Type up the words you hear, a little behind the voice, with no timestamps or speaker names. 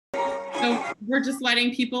So we're just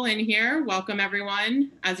letting people in here. Welcome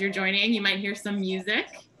everyone. As you're joining, you might hear some music,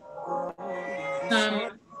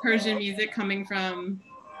 some Persian music coming from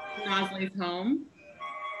Nazli's home.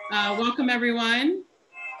 Welcome everyone.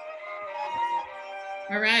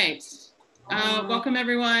 All right. Welcome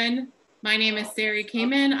everyone. My name is Sari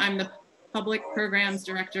Kamen. I'm the Public Programs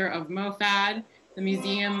Director of MOFAD, the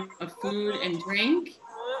Museum of Food and Drink.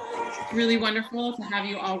 It's really wonderful to have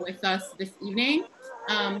you all with us this evening.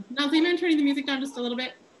 Nazli, you mind turning the music down just a little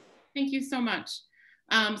bit? Thank you so much.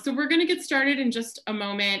 So we're going to get started in just a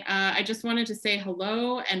moment. I just wanted to say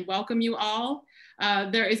hello and welcome you all.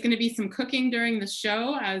 There is going to be some cooking during the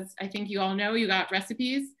show. As I think you all know, you got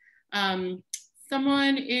recipes.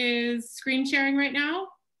 Someone is screen sharing right now.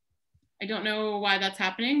 I don't know why that's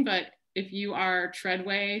happening, but if you are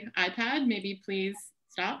Treadway iPad, maybe please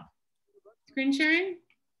stop screen sharing.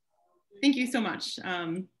 Thank you so much.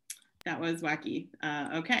 That was wacky.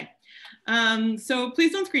 Okay. So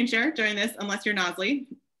please don't screen share during this unless you're Nazli.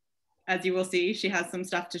 As you will see, she has some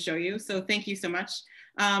stuff to show you. So thank you so much.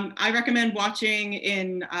 I recommend watching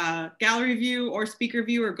in gallery view or speaker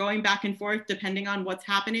view or going back and forth depending on what's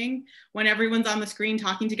happening. When everyone's on the screen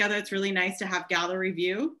talking together, it's really nice to have gallery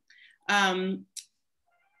view.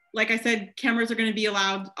 Like I said, cameras are going to be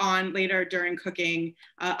allowed on later during cooking.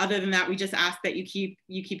 Other than that, we just ask that you keep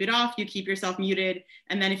it off, you keep yourself muted.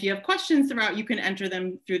 And then if you have questions throughout, you can enter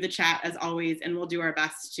them through the chat as always, and we'll do our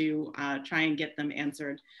best to try and get them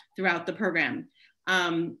answered throughout the program.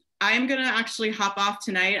 I am gonna actually hop off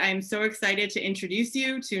tonight. I am so excited to introduce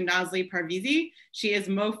you to Nazli Parvizi. She is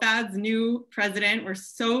MOFAD's new president. We're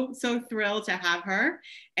so thrilled to have her.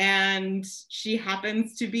 And she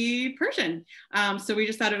happens to be Persian. So we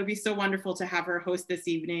just thought it would be so wonderful to have her host this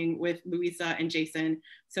evening with Louisa and Jason.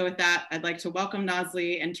 So with that, I'd like to welcome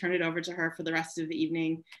Nazli and turn it over to her for the rest of the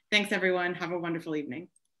evening. Thanks everyone, have a wonderful evening.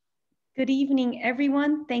 Good evening,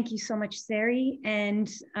 everyone. Thank you so much, Sari. And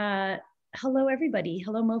hello, everybody.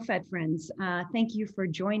 Hello, MOFAD friends. Thank you for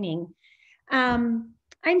joining. I'm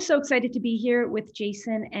so excited to be here with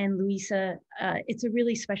Jason and Louisa. It's a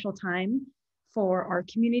really special time for our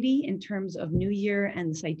community in terms of New Year and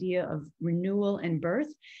this idea of renewal and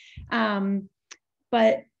birth.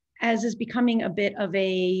 But as is becoming a bit of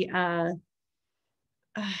a, I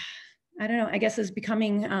don't know, I guess is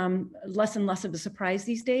becoming less and less of a surprise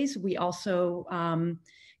these days. We also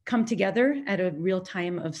come together at a real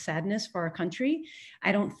time of sadness for our country.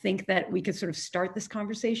 I don't think that we could sort of start this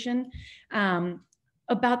conversation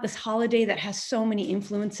about this holiday that has so many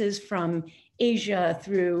influences from Asia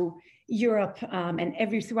through Europe and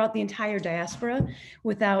throughout the entire diaspora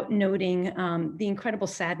without noting the incredible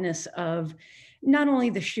sadness of not only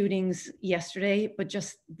the shootings yesterday, but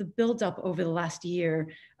just the buildup over the last year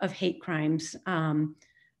of hate crimes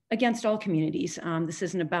against all communities. This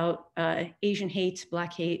isn't about Asian hate,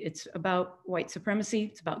 Black hate, it's about white supremacy,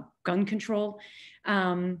 it's about gun control.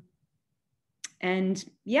 And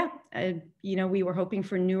yeah, you know, we were hoping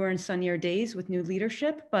for newer and sunnier days with new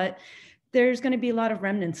leadership, but there's gonna be a lot of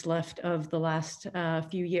remnants left of the last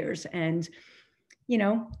few years. And you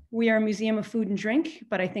know, we are a museum of food and drink,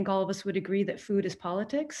 but I think all of us would agree that food is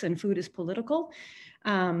politics and food is political.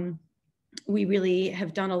 We really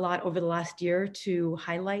have done a lot over the last year to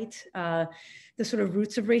highlight the sort of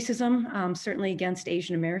roots of racism, certainly against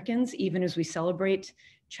Asian Americans, even as we celebrate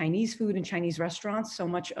Chinese food and Chinese restaurants. So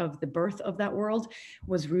much of the birth of that world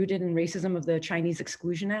was rooted in racism of the Chinese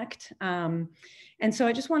Exclusion Act. And so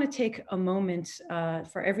I just want to take a moment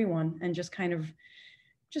for everyone and just kind of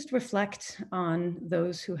just reflect on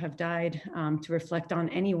those who have died, to reflect on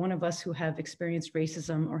any one of us who have experienced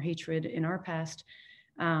racism or hatred in our past.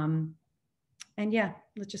 And yeah,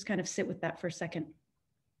 let's just kind of sit with that for a second.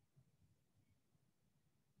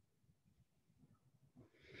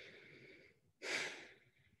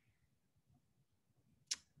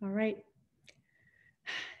 All right.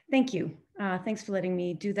 Thank you. Thanks for letting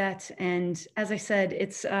me do that. And as I said,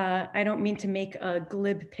 it's, I don't mean to make a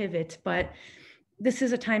glib pivot, but this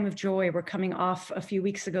is a time of joy. We're coming off a few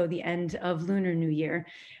weeks ago, the end of Lunar New Year.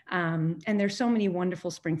 And there's so many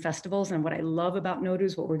wonderful spring festivals. And what I love about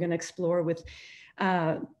Nowruz, what we're gonna explore with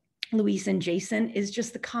Louise and Jason, is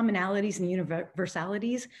just the commonalities and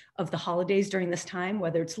universalities of the holidays during this time,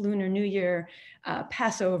 whether it's Lunar New Year,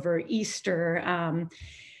 Passover, Easter,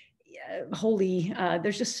 Holy,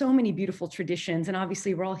 there's just so many beautiful traditions. And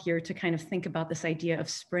obviously we're all here to kind of think about this idea of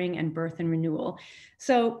spring and birth and renewal.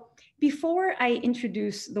 So before I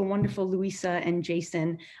introduce the wonderful Louisa and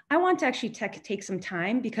Jason, I want to actually take some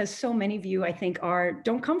time because so many of you, I think,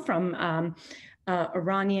 don't come from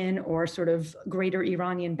Iranian or sort of greater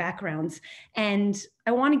Iranian backgrounds. And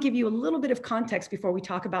I want to give you a little bit of context before we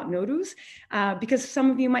talk about Nowruz, because some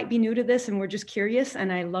of you might be new to this and we're just curious,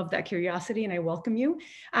 and I love that curiosity and I welcome you.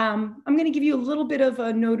 I'm going to give you a little bit of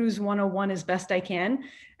a Nowruz 101 as best I can.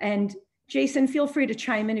 And Jason, feel free to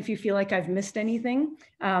chime in if you feel like I've missed anything.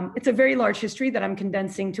 It's a very large history that I'm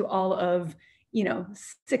condensing to all of,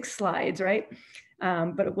 6 slides, right?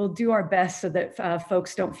 But we'll do our best so that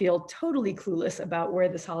folks don't feel totally clueless about where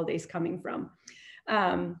this holiday is coming from.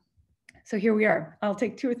 So here we are. I'll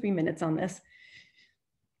take 2 or 3 minutes on this.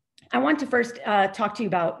 I want to first talk to you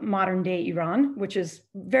about modern day Iran, which is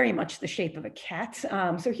very much the shape of a cat.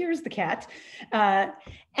 So here's the cat.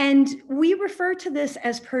 And we refer to this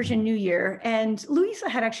as Persian New Year. And Louisa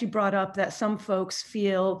had actually brought up that some folks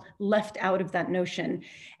feel left out of that notion.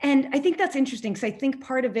 And I think that's interesting because I think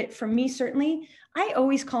part of it, for me, certainly, I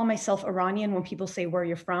always call myself Iranian when people say where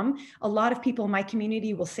you're from. A lot of people in my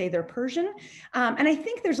community will say they're Persian. And I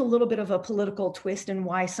think there's a little bit of a political twist in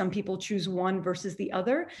why some people choose one versus the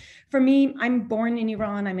other. For me, I'm born in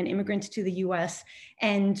Iran. I'm an immigrant to the US.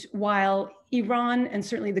 And while Iran, and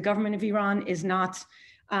certainly the government of Iran, is not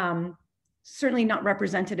certainly not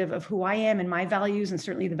representative of who I am and my values, and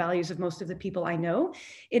certainly the values of most of the people I know,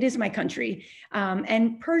 it is my country.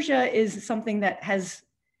 And Persia is something that has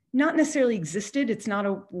not necessarily existed. It's not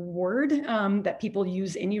a word that people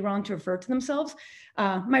use in Iran to refer to themselves.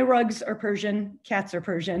 My rugs are Persian, cats are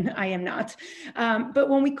Persian, I am not. But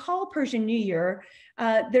when we call Persian New Year,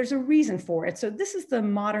 there's a reason for it. So this is the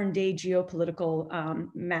modern day geopolitical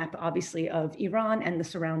map, obviously, of Iran and the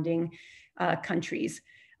surrounding countries.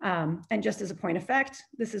 And just as a point of fact,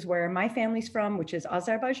 this is where my family's from, which is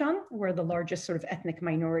Azerbaijan. We're the largest sort of ethnic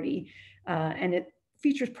minority, and it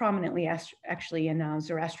features prominently actually in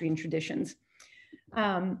Zoroastrian traditions.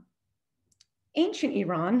 Ancient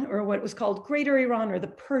Iran, or what was called Greater Iran or the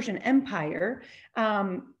Persian Empire,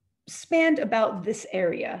 spanned about this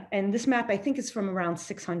area. And this map, I think, is from around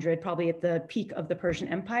 600, probably at the peak of the Persian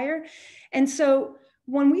Empire. And so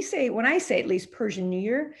when I say at least Persian New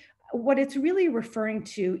Year, what it's really referring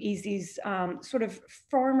to is these sort of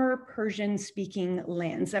former Persian speaking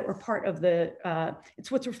lands that were part of it's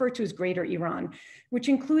what's referred to as Greater Iran, which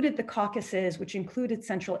included the Caucasus, which included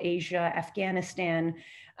Central Asia, Afghanistan,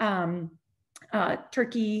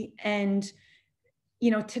 Turkey, and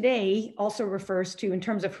today also refers to, in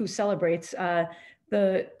terms of who celebrates,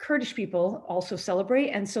 the Kurdish people also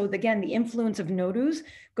celebrate. And so again, the influence of Nowruz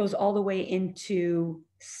goes all the way into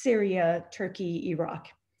Syria, Turkey, Iraq.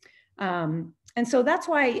 And so that's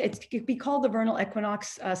why it could be called the vernal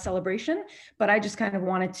equinox celebration, but I just kind of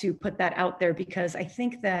wanted to put that out there because I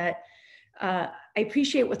think that I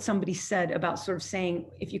appreciate what somebody said about sort of saying,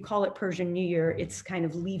 if you call it Persian New Year, it's kind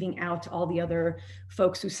of leaving out all the other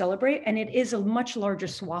folks who celebrate. And it is a much larger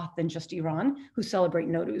swath than just Iran who celebrate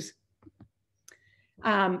Nowruz.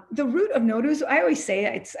 The root of Nowruz, I always say,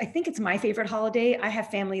 I think it's my favorite holiday. I have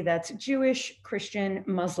family that's Jewish, Christian,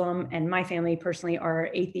 Muslim, and my family personally are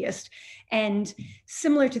atheist. And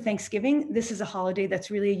similar to Thanksgiving, this is a holiday that's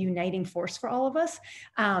really a uniting force for all of us.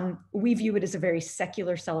 We view it as a very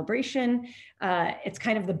secular celebration. It's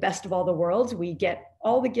kind of the best of all the worlds. We get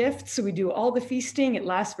all the gifts, we do all the feasting, it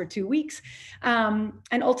lasts for 2 weeks.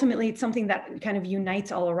 And ultimately, it's something that kind of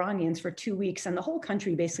unites all Iranians for 2 weeks, and the whole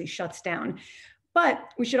country basically shuts down.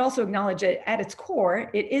 But we should also acknowledge that at its core,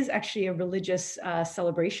 it is actually a religious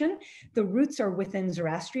celebration. The roots are within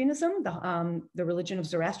Zoroastrianism, the religion of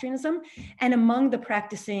Zoroastrianism. And among the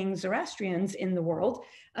practicing Zoroastrians in the world,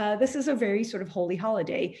 this is a very sort of holy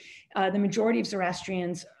holiday. The majority of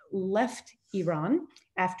Zoroastrians left Iran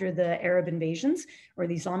after the Arab invasions or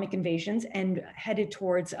the Islamic invasions and headed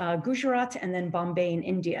towards Gujarat and then Bombay in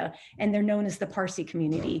India. And they're known as the Parsi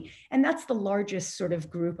community. And that's the largest sort of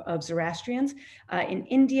group of Zoroastrians in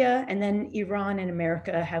India. And then Iran and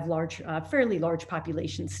America have fairly large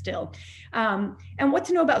populations still. And what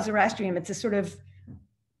to know about Zoroastrianism, it's a sort of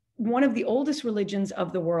one of the oldest religions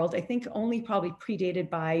of the world, I think only probably predated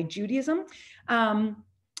by Judaism.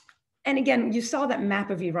 And again, you saw that map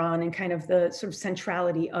of Iran and kind of the sort of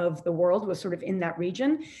centrality of the world was sort of in that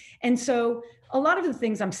region. And so a lot of the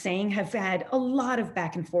things I'm saying have had a lot of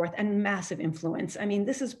back and forth and massive influence. I mean,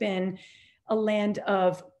 this has been a land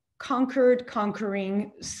of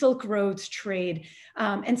conquering, Silk Roads trade,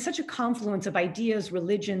 and such a confluence of ideas,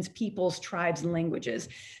 religions, peoples, tribes, and languages.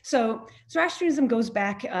 So Zoroastrianism goes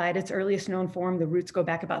back at its earliest known form, the roots go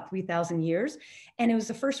back about 3,000 years. And it was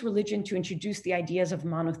the first religion to introduce the ideas of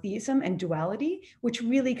monotheism and duality, which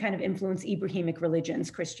really kind of influenced Abrahamic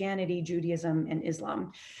religions, Christianity, Judaism, and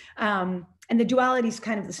Islam. And the duality is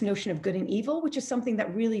kind of this notion of good and evil, which is something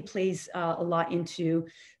that really plays a lot into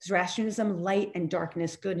Zoroastrianism, light and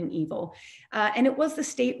darkness, good and evil. And it was the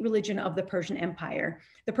state religion of the Persian Empire.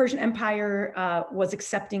 The Persian Empire was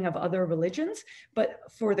accepting of other religions, but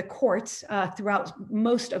for the courts, throughout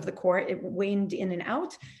most of the court, it waned in and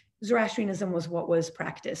out. Zoroastrianism was what was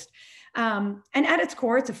practiced. And at its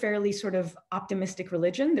core, it's a fairly sort of optimistic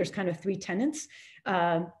religion. There's kind of three tenets.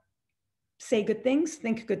 Say good things,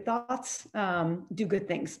 think good thoughts, do good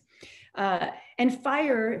things. And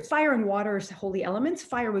fire and water are holy elements.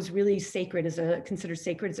 Fire was really sacred, considered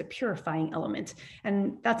sacred as a purifying element.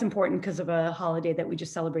 And that's important because of a holiday that we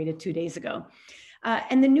just celebrated 2 days ago.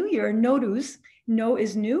 And the new year, Nowruz, no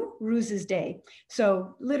is new, Ruz is day.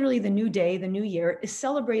 So literally the new day, the new year, is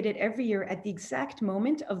celebrated every year at the exact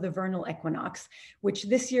moment of the vernal equinox, which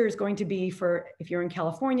this year is going to be for, if you're in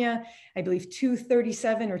California, I believe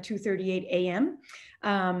 2:37 or 2:38 a.m.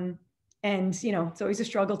 And, you know, it's always a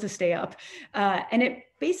struggle to stay up. And it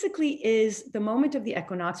basically is the moment of the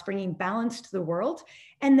equinox, bringing balance to the world.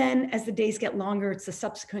 And then as the days get longer, it's the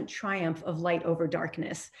subsequent triumph of light over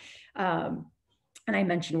darkness. And I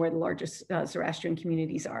mentioned where the largest Zoroastrian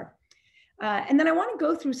communities are. And then I want to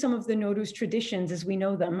go through some of the Nowruz traditions as we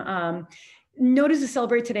know them. Nowruz is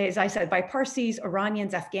celebrated today, as I said, by Parsis,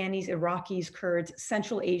 Iranians, Afghanis, Iraqis, Kurds,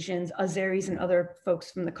 Central Asians, Azeris, and other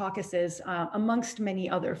folks from the Caucasus, amongst many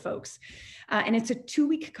other folks. And it's a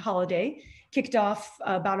 2-week holiday, kicked off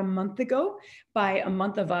about a month ago by a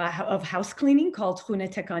month of house cleaning called Khune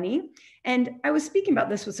Tekani. And I was speaking about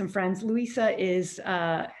this with some friends. Louisa is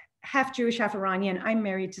half Jewish, half Iranian. I'm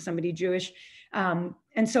married to somebody Jewish.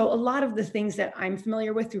 And so a lot of the things that I'm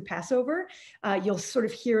familiar with through Passover, you'll sort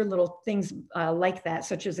of hear little things like that,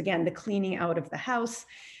 such as, again, the cleaning out of the house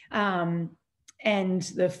and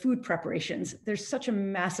the food preparations. There's such a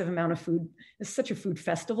massive amount of food. It's such a food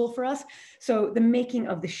festival for us. So the making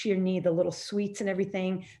of the shirni, the little sweets and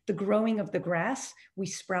everything, the growing of the grass, we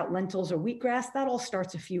sprout lentils or wheatgrass, that all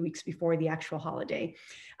starts a few weeks before the actual holiday.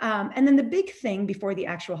 And then the big thing before the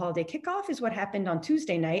actual holiday kickoff is what happened on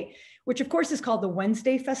Tuesday night, which of course is called the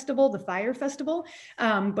Wednesday festival, the fire festival,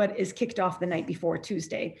 but is kicked off the night before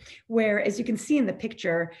Tuesday, where, as you can see in the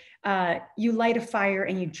picture, you light a fire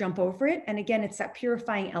and you jump over it. And again, it's that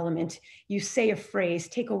purifying element. You say a phrase,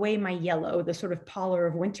 take away my yellow, the sort of pallor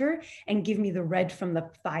of winter, and give me the red from the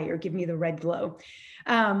fire, give me the red glow.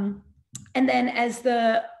 And then as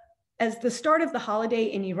the start of the holiday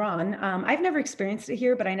in Iran, I've never experienced it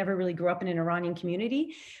here, but I never really grew up in an Iranian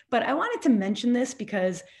community. But I wanted to mention this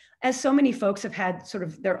because as so many folks have had sort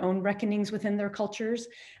of their own reckonings within their cultures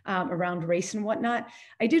around race and whatnot,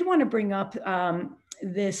 I did want to bring up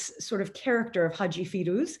this sort of character of Haji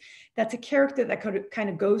Firuz. That's a character that kind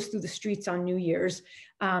of goes through the streets on New Year's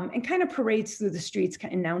and kind of parades through the streets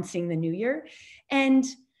announcing the New Year. And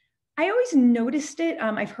I always noticed it.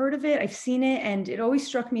 I've heard of it, I've seen it, and it always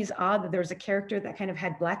struck me as odd that there was a character that kind of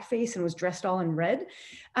had blackface and was dressed all in red.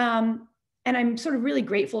 And I'm sort of really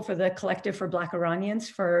grateful for the Collective for Black Iranians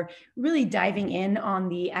for really diving in on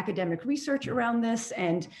the academic research around this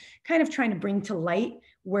and kind of trying to bring to light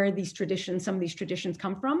where these traditions, some of these traditions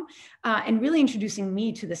come from, and really introducing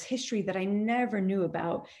me to this history that I never knew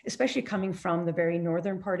about, especially coming from the very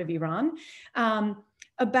northern part of Iran.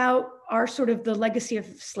 About our sort of the legacy of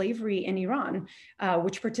slavery in Iran,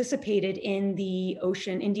 which participated in the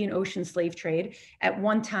Indian Ocean slave trade. At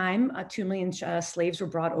one time, 2 million slaves were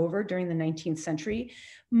brought over during the 19th century.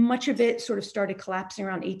 Much of it sort of started collapsing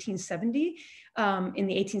around 1870, in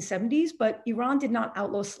the 1870s, but Iran did not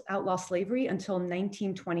outlaw slavery until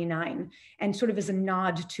 1929, and sort of as a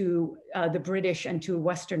nod to the British and to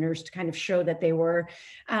Westerners to kind of show that they were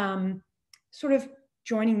sort of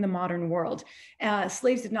joining the modern world.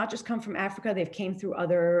 Slaves did not just come from Africa, they've came through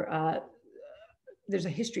other, there's a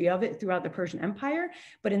history of it throughout the Persian Empire,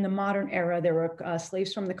 but in the modern era, there were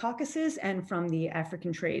slaves from the Caucasus and from the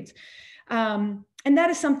African trades. And that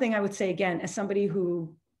is something I would say, again, as somebody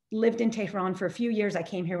who lived in Tehran for a few years, I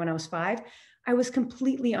came here when I was 5, I was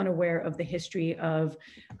completely unaware of the history of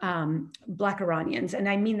Black Iranians. And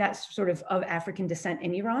I mean that sort of African descent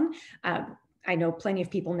in Iran. I know plenty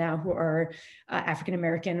of people now who are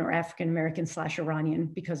African-American or African-American/Iranian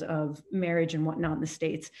because of marriage and whatnot in the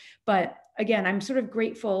States. But again, I'm sort of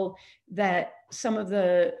grateful that some of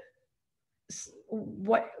the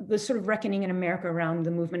sort of reckoning in America around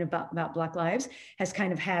the movement about Black lives has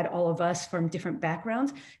kind of had all of us from different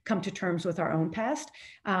backgrounds come to terms with our own past.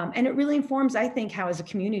 And it really informs, I think, how as a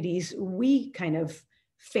communities, we kind of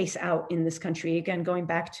face out in this country. Again, going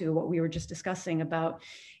back to what we were just discussing about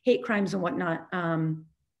hate crimes and whatnot.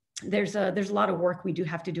 there's a lot of work we do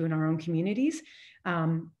have to do in our own communities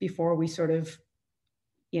before we sort of,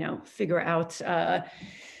 figure out,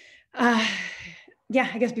 yeah,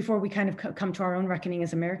 I guess before we kind of come to our own reckoning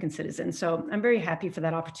as American citizens. So I'm very happy for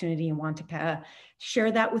that opportunity and want to share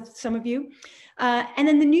that with some of you. And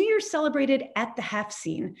then the New Year celebrated at the half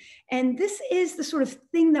scene. And this is the sort of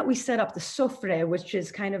thing that we set up, the sofre, which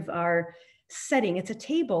is kind of our setting. It's a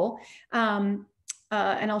table. And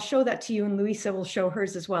I'll show that to you, and Louisa will show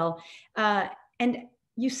hers as well. And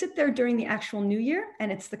you sit there during the actual New Year, and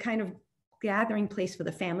it's the kind of gathering place for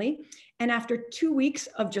the family. And after 2 weeks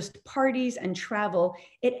of just parties and travel,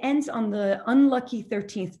 it ends on the unlucky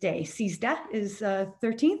 13th day. Sizdah is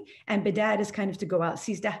 13th, and Bedad is kind of to go out,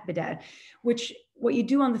 Sizdah Bedad, which what you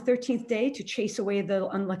do on the 13th day to chase away the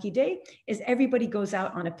unlucky day is everybody goes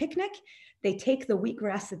out on a picnic. They take the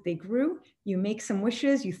wheatgrass that they grew, you make some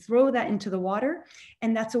wishes, you throw that into the water.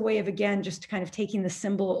 And that's a way of, again, just kind of taking the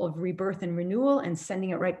symbol of rebirth and renewal and sending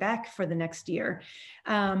it right back for the next year.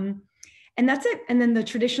 And that's it. And then the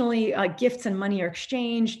traditionally gifts and money are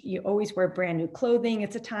exchanged. You always wear brand new clothing.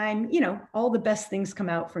 It's a time, all the best things come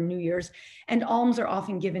out for New Year's, and alms are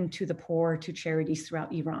often given to the poor, to charities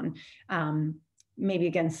throughout Iran. Maybe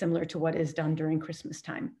again, similar to what is done during Christmas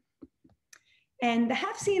time. And the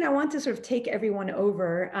half scene, I want to sort of take everyone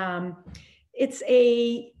over. It's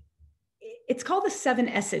called the 7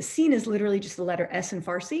 S's. Scene is literally just the letter S in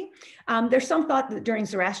Farsi. There's some thought that during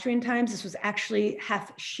Zoroastrian times, this was actually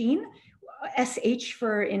half sheen. SH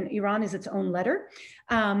for in Iran is its own letter.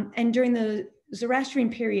 And during the Zoroastrian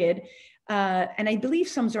period, and I believe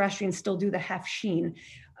some Zoroastrians still do the half sheen.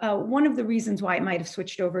 One of the reasons why it might have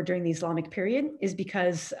switched over during the Islamic period is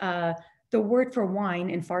because the word for wine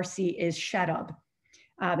in Farsi is sharab.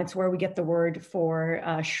 It's where we get the word for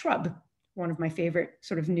shrub, one of my favorite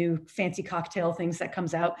sort of new fancy cocktail things that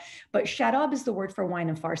comes out. But sharab is the word for wine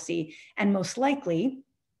in Farsi. And most likely,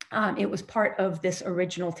 it was part of this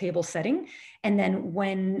original table setting. And then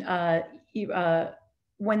when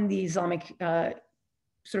the Islamic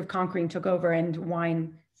sort of conquering took over and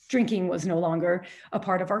wine drinking was no longer a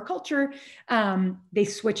part of our culture, they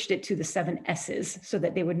switched it to the 7 S's so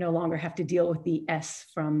that they would no longer have to deal with the S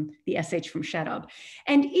from the SH from sharab.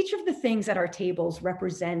 And each of the things at our tables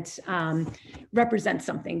represent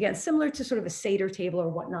something, again, similar to sort of a Seder table or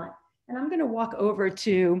whatnot. And I'm gonna walk over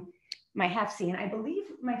to my half scene. I believe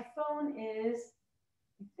my phone is,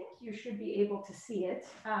 I think you should be able to see it,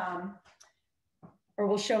 or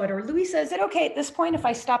we'll show it. Or Louisa, is it okay at this point if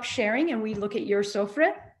I stop sharing and we look at your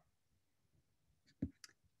sofra?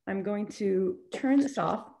 I'm going to turn this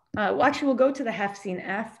off. Well, actually, we'll go to the half scene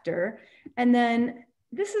after. And then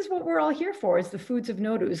this is what we're all here for, is the foods of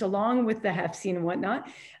Nowruz, along with the half scene and whatnot.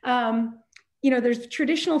 There's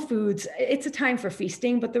traditional foods. It's a time for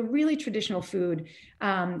feasting, but the really traditional food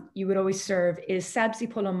you would always serve is sabzi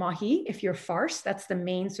polo mahi. If you're Fars, that's the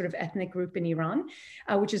main sort of ethnic group in Iran,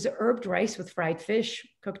 which is herbed rice with fried fish,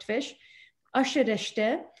 cooked fish. Ash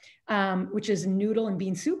Reshteh, which is noodle and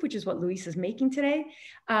bean soup, which is what Louisa is making today.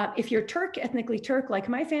 If you're Turk, ethnically Turk, like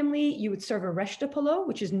my family, you would serve a Reshteh polo,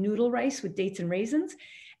 which is noodle rice with dates and raisins.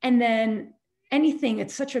 And then anything,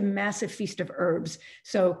 it's such a massive feast of herbs.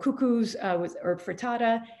 So cuckoos with herb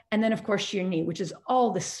frittata, and then of course shirni, which is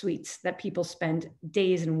all the sweets that people spend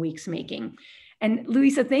days and weeks making. And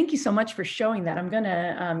Louisa, thank you so much for showing that. I'm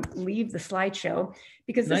gonna leave the slideshow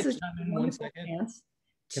because this is a wonderful chance.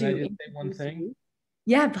 Can I just say one thing?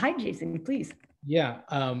 Yeah, hi Jason, please. Yeah,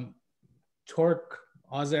 Turk,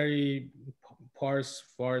 Azeri, Pars,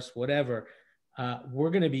 Fars, whatever. We're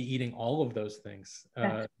going to be eating all of those things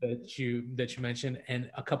that you mentioned, and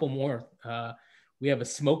a couple more. We have a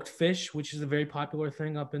smoked fish, which is a very popular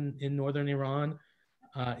thing up in northern Iran,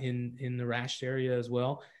 in the Reshteh area as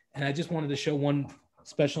well. And I just wanted to show one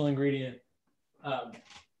special ingredient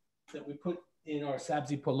that we put in our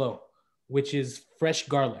sabzi polo, which is fresh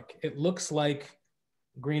garlic. It looks like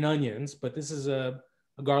green onions, but this is a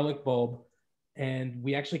garlic bulb, and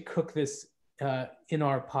we actually cook this in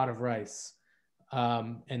our pot of rice.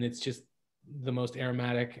 And it's just the most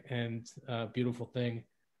aromatic and beautiful thing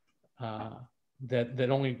that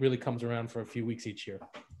only really comes around for a few weeks each year.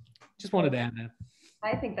 Just wanted to add that.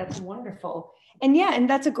 I think that's wonderful. And yeah, and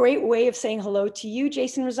that's a great way of saying hello to you,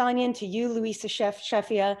 Jason Rezaian, to you, Louisa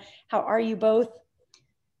Shafia. How are you both?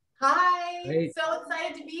 Hi, Great. So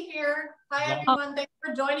excited to be here. Hi, everyone. Thanks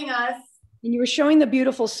for joining us. And you were showing the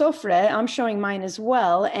beautiful sofra. I'm showing mine as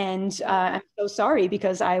well. And I'm so sorry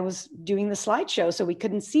because I was doing the slideshow, so we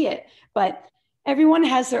couldn't see it. But Everyone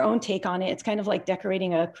has their own take on it. It's kind of like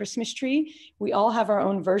decorating a Christmas tree. We all have our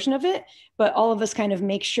own version of it, but all of us kind of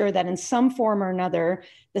make sure that in some form or another,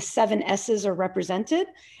 the 7 S's are represented,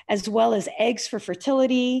 as well as eggs for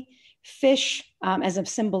fertility, fish as a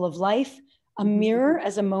symbol of life, a mirror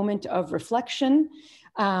as a moment of reflection,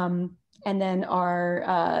 and then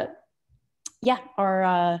our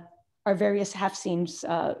various half seams,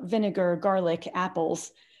 vinegar, garlic,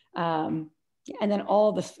 apples, and then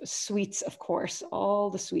all the sweets, of course,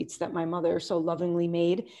 all the sweets that my mother so lovingly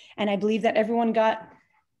made. And I believe that everyone got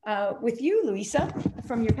with you, Louisa,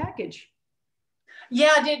 from your package.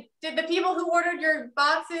 Yeah, did the people who ordered your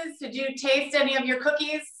boxes, did you taste any of your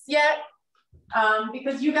cookies yet?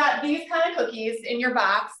 Because you got these kind of cookies in your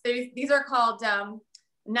box. These are called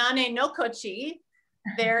nane no kochi.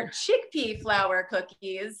 They're chickpea flour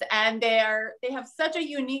cookies, and they have such a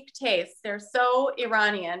unique taste. They're so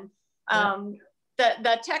Iranian.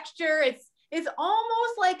 The texture is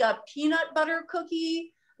almost like a peanut butter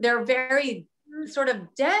cookie. They're very sort of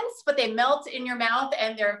dense, but they melt in your mouth,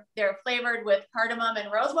 and they're flavored with cardamom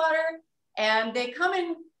and rosewater. And they come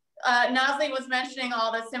in, Nazli was mentioning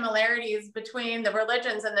all the similarities between the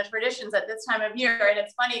religions and the traditions at this time of year. And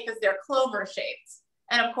it's funny because they're clover shaped.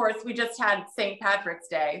 And of course, we just had St. Patrick's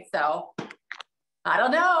Day. So I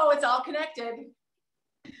don't know, it's all connected.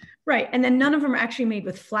 Right. And then none of them are actually made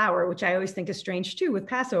with flour, which I always think is strange too, with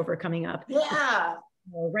Passover coming up. Yeah.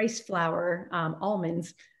 Rice flour,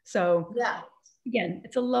 almonds. So yeah, again,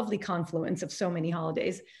 it's a lovely confluence of so many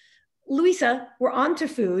holidays. Louisa, we're on to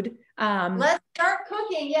food. Let's start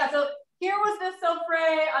cooking. Yeah. So here was the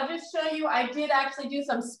sofré. I'll just show you. I did actually do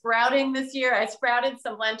some sprouting this year. I sprouted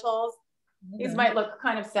some lentils. These might look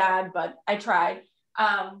kind of sad, but I tried.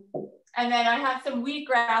 And then I have some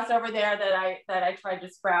wheatgrass over there that I tried to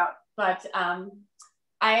sprout. But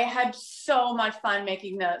I had so much fun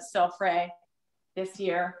making the sofré this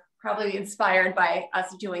year, probably inspired by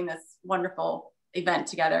us doing this wonderful event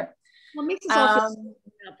together. Well, it makes us all feel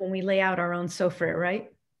up when we lay out our own sofré, right?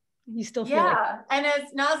 You still feel And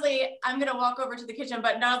as Nazli, I'm going to walk over to the kitchen,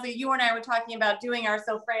 but Nazli, you and I were talking about doing our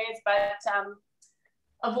sofrés, but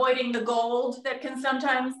avoiding the gold that can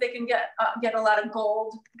sometimes they can get a lot of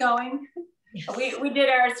gold going. Yes. We did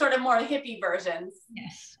our sort of more hippie versions.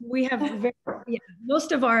 Yes, we have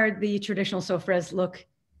most of the traditional sofrés look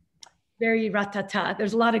very ratata.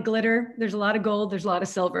 There's a lot of glitter, there's a lot of gold, there's a lot of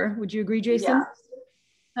silver. Would you agree, Jason?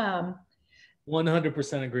 Yeah.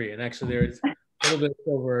 100% agree. And actually there's a little bit of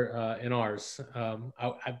silver in ours.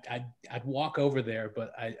 I'd walk over there,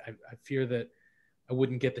 but I fear that I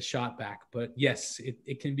wouldn't get the shot back, but yes,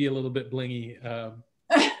 it can be a little bit blingy.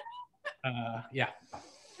 Yeah.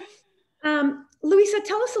 Louisa,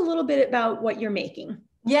 tell us a little bit about what you're making.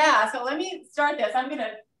 Yeah, so let me start this. I'm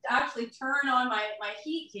gonna actually turn on my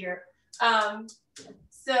heat here.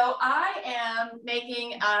 So I am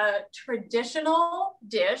making a traditional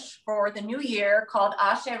dish for the new year called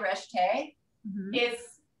ashe reshteh.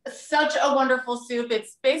 It's such a wonderful soup.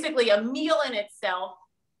 It's basically a meal in itself.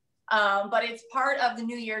 But it's part of the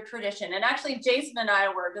New Year tradition. And actually, Jason and I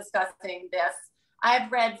were discussing this.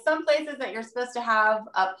 I've read some places that you're supposed to have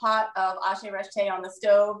a pot of ashe reshteh on the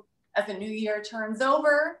stove as the New Year turns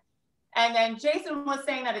over. And then Jason was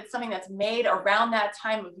saying that it's something that's made around that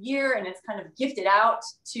time of year, and it's kind of gifted out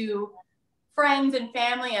to friends and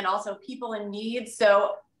family and also people in need.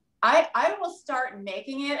 So I will start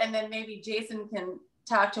making it, and then maybe Jason can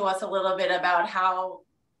talk to us a little bit about how,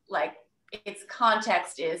 like, its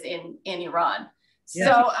context is in Iran. Yeah.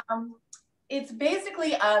 So it's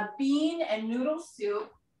basically a bean and noodle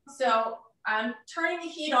soup. So I'm turning the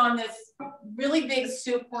heat on this really big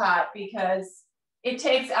soup pot because it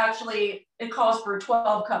takes it calls for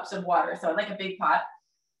 12 cups of water. So like a big pot.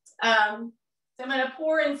 So I'm gonna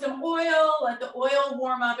pour in some oil, let the oil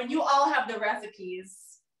warm up, and you all have the recipes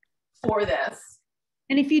for this.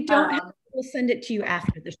 And if you don't have it, we'll send it to you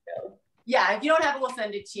after the show. Yeah, if you don't have it, we'll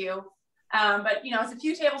send it to you. But it's a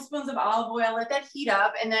few tablespoons of olive oil, let that heat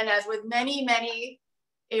up. And then as with many, many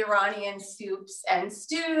Iranian soups and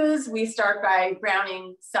stews, we start by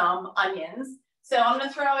browning some onions. So I'm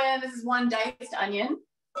gonna throw in, this is one diced onion.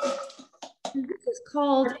 This is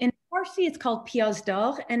called, in Farsi, it's called piyaz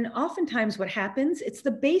dagh. And oftentimes what happens, it's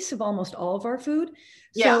the base of almost all of our food.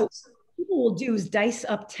 So what people will do is dice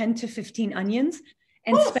up 10 to 15 onions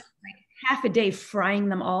and spend like half a day frying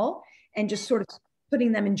them all and just sort of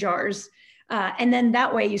putting them in jars. And then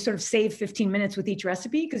that way you sort of save 15 minutes with each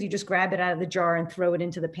recipe because you just grab it out of the jar and throw it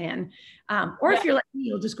into the pan. Or if you're like me,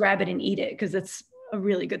 you'll just grab it and eat it because it's a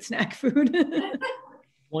really good snack food.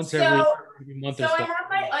 Once every month I have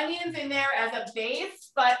my onions in there as a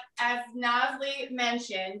base, but as Nazli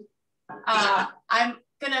mentioned, I'm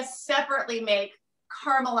gonna separately make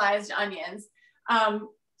caramelized onions.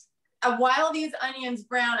 While these onions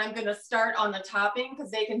brown, I'm gonna start on the topping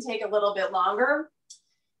because they can take a little bit longer.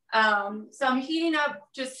 So I'm heating up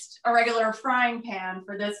just a regular frying pan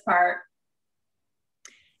for this part.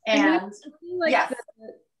 And like yes.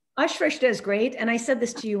 Ash Reshteh is great. And I said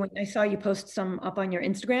this to you when I saw you post some up on your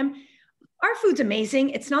Instagram. Our food's amazing.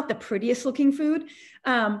 It's not the prettiest looking food,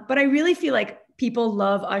 but I really feel like people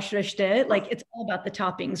love Ash Reshteh. Like it's all about the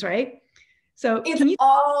toppings, right? So it's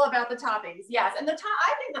all about the toppings, yes. And I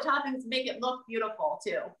think the toppings make it look beautiful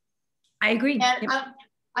too. I agree. And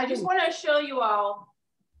I just want to show you all.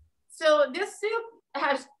 So this soup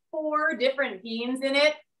has 4 different beans in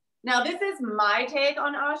it. Now this is my take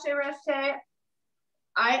on Ash Reshteh.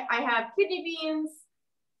 I have kidney beans,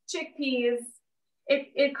 chickpeas.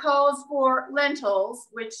 It calls for lentils,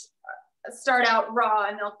 which start out raw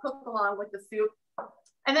and they'll cook along with the soup.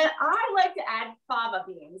 And then I like to add fava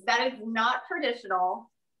beans. That is not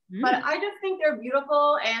traditional, but I just think they're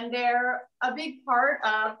beautiful and they're a big part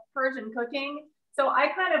of Persian cooking. So I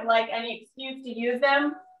kind of like any excuse to use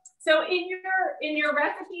them. So in your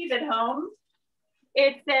recipes at home,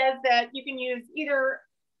 it says that you can use either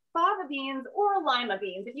fava beans or lima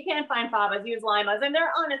beans. If you can't find favas, use limas, and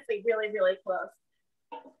they're honestly really, really close.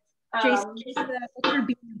 Jason, what's your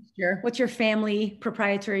bean mixture? What's your family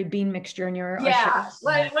proprietary bean mixture in your? Yeah.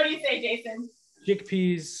 What do you say, Jason?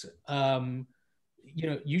 Chickpeas. You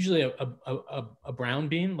know, usually a brown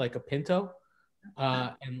bean like a pinto,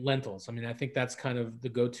 and lentils. I mean, I think that's kind of the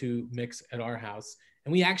go-to mix at our house.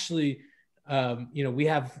 And we actually, you know, we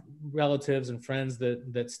have relatives and friends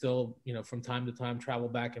that still, you know, from time to time travel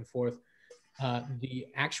back and forth. The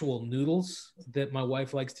actual noodles that my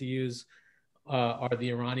wife likes to use are the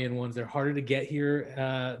Iranian ones. They're harder to get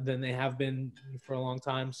here than they have been for a long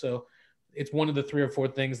time. So it's one of the 3 or 4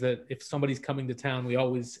 things that if somebody's coming to town, we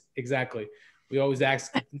always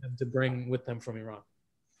ask them to bring with them from Iran.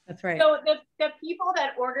 That's right. So the people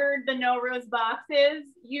that ordered the Nowruz boxes,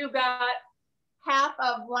 you got half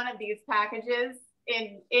of one of these packages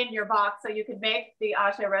in your box so you could make the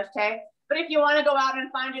Ash Reshteh. But if you want to go out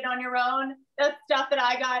and find it on your own, the stuff that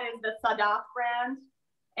I got is the Sadaf brand.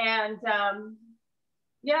 And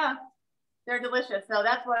yeah, they're delicious. So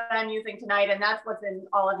that's what I'm using tonight. And that's what's in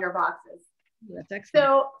all of your boxes. That's excellent.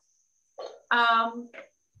 So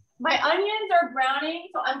my onions are browning.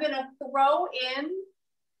 So I'm going to throw in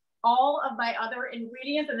all of my other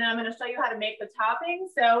ingredients. And then I'm going to show you how to make the topping.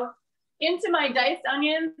 So into my diced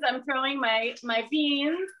onions, I'm throwing my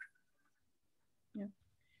beans. Yeah.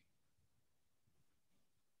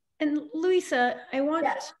 And Louisa, I want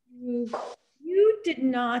you did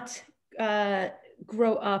not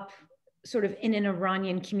grow up sort of in an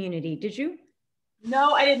Iranian community, did you?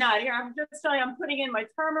 No, I did not. Here, I'm just telling you, I'm putting in my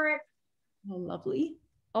turmeric. Oh, lovely.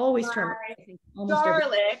 Always turmeric. I think Some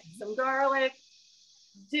garlic,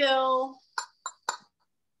 dill.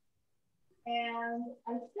 And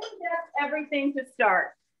I think that's everything to start.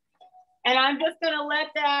 And I'm just gonna let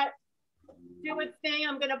that do its thing.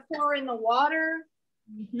 I'm gonna pour in the water.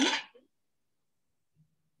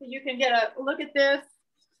 So you can get a look at this.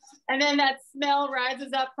 And then that smell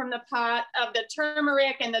rises up from the pot of the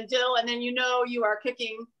turmeric and the dill. And then you know you are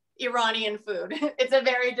cooking Iranian food. It's a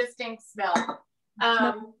very distinct smell.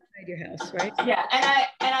 Inside your house, right? Yeah,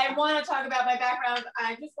 and I want to talk about my background.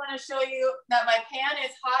 I just want to show you that my pan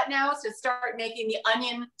is hot now to start making the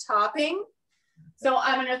onion topping. So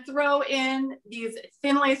I'm going to throw in these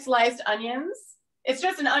thinly sliced onions. It's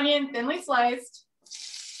just an onion, thinly sliced.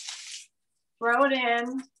 Throw it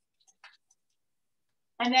in.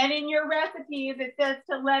 And then in your recipes, it says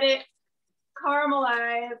to let it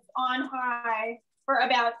caramelize on high for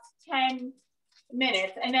about 10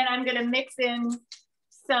 minutes. And then I'm going to mix in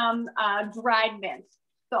some dried mint.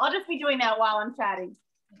 So I'll just be doing that while I'm chatting.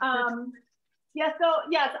 Yes,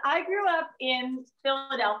 I grew up in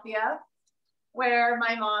Philadelphia, where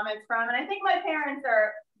my mom is from. And I think my parents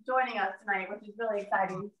are joining us tonight, which is really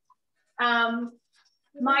exciting.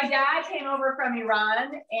 My dad came over from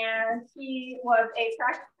Iran, and he was a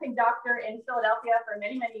practicing doctor in Philadelphia for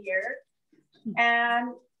many, many years.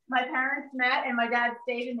 And my parents met, and my dad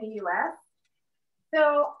stayed in the US.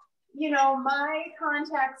 So, you know, my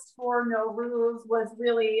context for Nowruz was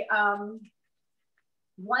really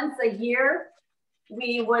once a year,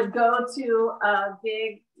 we would go to a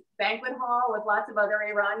big banquet hall with lots of other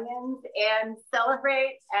Iranians and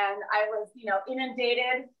celebrate. And I was, you know,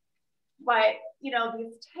 inundated by, you know,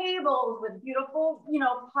 these tables with beautiful, you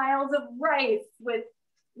know, piles of rice with,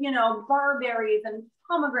 you know, barberries and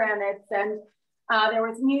pomegranates. And there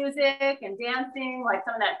was music and dancing, like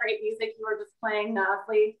some of that great music you were just playing,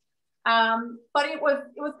 Nazli. But it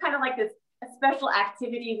was kind of like this a special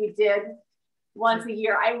activity we did once a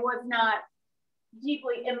year. I was not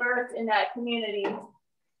deeply immersed in that community.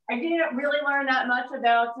 I didn't really learn that much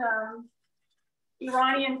about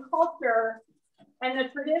Iranian culture and the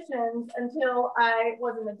traditions until I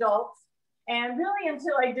was an adult, and really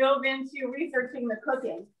until I dove into researching the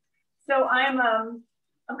cooking. So I'm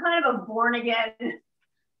kind of a born again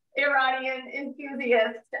Iranian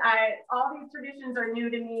enthusiast. All these traditions are new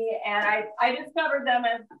to me, and I discovered them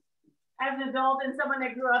as an adult and someone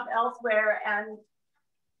that grew up elsewhere. And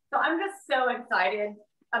so I'm just so excited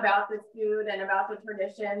about this food and about the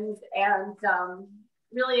traditions, and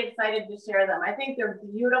really excited to share them. I think they're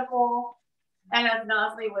beautiful. And as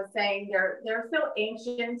Nazli was saying, they're so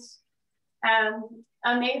ancient, and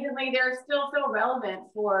amazingly, they're still so relevant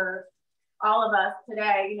for all of us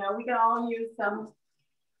today. You know, we can all use some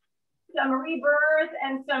rebirth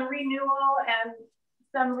and some renewal and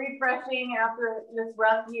some refreshing after this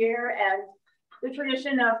rough year, and the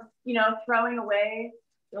tradition of, you know, throwing away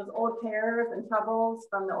those old cares and troubles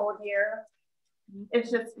from the old year. It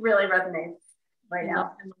just really resonates right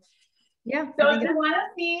now. Yeah. So if you want to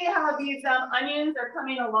see how these onions are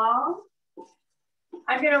coming along,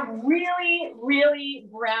 I'm going to really, really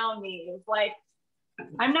brown these. Like,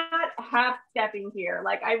 I'm not half stepping here.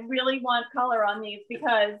 Like, I really want color on these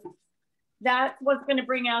because that's what's going to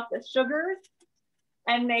bring out the sugars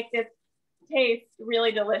and make this taste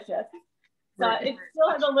really delicious. So it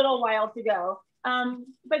still has a little while to go.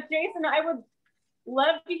 But Jason, I would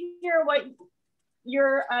love to hear what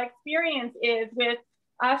your experience is with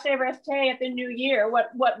Reshteh at the New Year,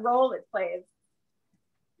 what role it plays.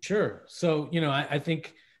 Sure. So, you know, I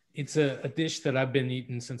think it's a dish that I've been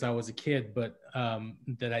eating since I was a kid, but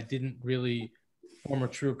that I didn't really form a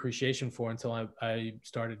true appreciation for until I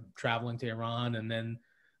started traveling to Iran and then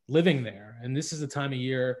living there. And this is a time of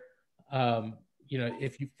year, you know,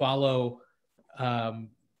 if you follow,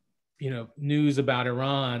 you know, news about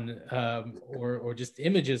Iran or just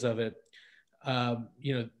images of it,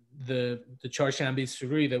 you know, the Charshambi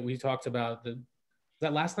Suri that we talked about,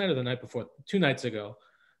 that last night or the night before, 2 nights ago,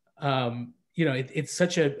 you know, it's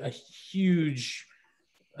such a huge,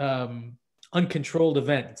 uncontrolled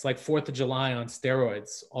event. It's like 4th of July on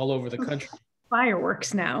steroids all over the country.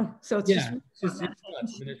 Fireworks now. So it's just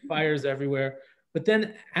nuts. And there's fires everywhere. But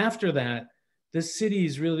then after that, the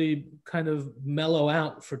cities really kind of mellow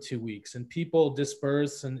out for 2 weeks, and people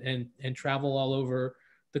disperse and travel all over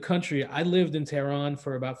the country. I lived in Tehran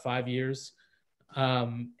for about 5 years.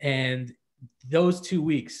 And those 2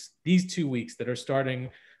 weeks, these 2 weeks that are starting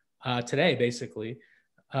today, basically,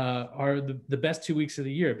 are the best 2 weeks of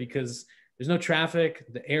the year because there's no traffic,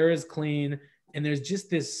 the air is clean, and there's just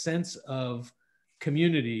this sense of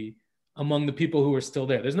community among the people who are still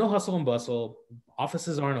there. There's no hustle and bustle.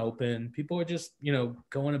 Offices aren't open. People are just, you know,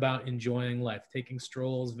 going about enjoying life, taking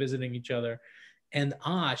strolls, visiting each other. And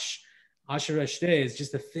Asher Reshteh is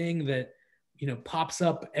just a thing that, you know, pops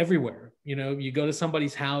up everywhere. You know, you go to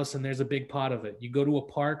somebody's house and there's a big pot of it. You go to a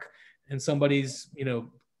park and somebody's, you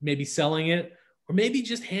know, maybe selling it or maybe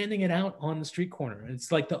just handing it out on the street corner. And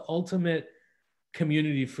it's like the ultimate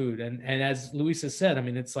community food. And as Louisa said, I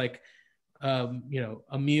mean, it's like, you know,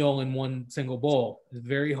 a meal in one single bowl. It's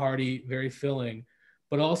very hearty, very filling,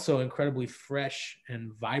 but also incredibly fresh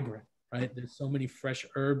and vibrant, right? There's so many fresh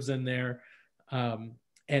herbs in there, and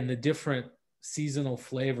the different seasonal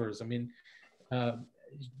flavors. I mean,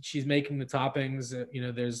 she's making the toppings, you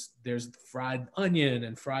know, there's fried onion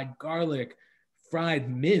and fried garlic, fried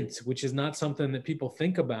mint, which is not something that people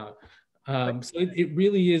think about. So it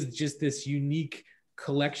really is just this unique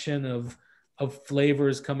collection of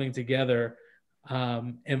flavors coming together.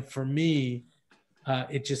 And for me,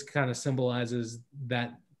 it just kind of symbolizes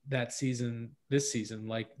that season, this season,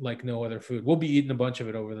 like no other food. We'll be eating a bunch of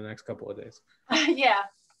it over the next couple of days. Yeah.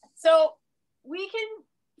 So we can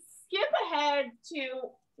skip ahead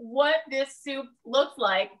to what this soup looks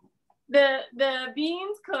like. The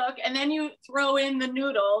beans cook, and then you throw in the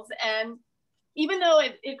noodles. And even though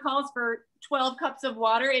it calls for 12 cups of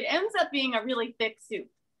water, it ends up being a really thick soup.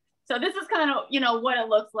 So this is kind of, you know, what it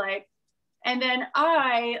looks like. And then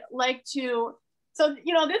I like to, so,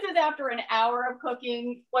 you know, this is after an hour of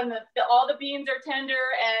cooking when all the beans are tender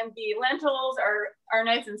and the lentils are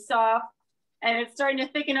nice and soft and it's starting to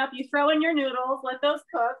thicken up. You throw in your noodles, let those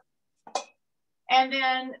cook. And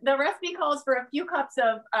then the recipe calls for a few cups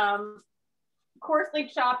of coarsely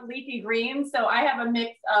chopped leafy greens. So I have a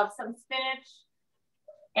mix of some spinach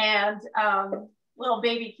and little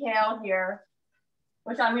baby kale here,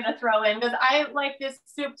 which I'm going to throw in because I like this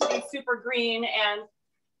soup to be super green. And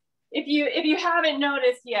if you haven't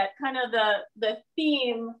noticed yet, kind of the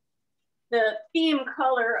theme the theme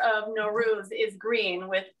color of Nowruz is green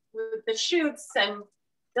with the shoots and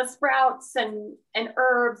the sprouts and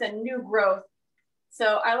herbs and new growth.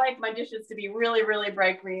 So I like my dishes to be really, really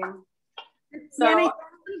bright green. So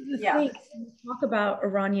yeah. When you talk about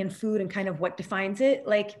Iranian food and kind of what defines it,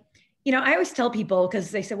 like, you know, I always tell people,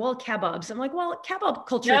 because they say, well, kebabs. I'm like, well, kebab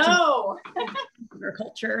culture is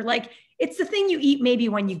culture. Like, it's the thing you eat maybe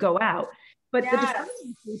when you go out. But the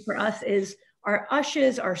defining food for us is our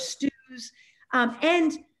ashes, our stews.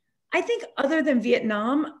 And I think other than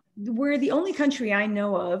Vietnam, we're the only country I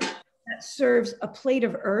know of that serves a plate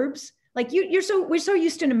of herbs. Like we're so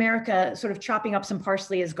used to in America sort of chopping up some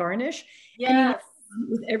parsley as garnish. Yes. And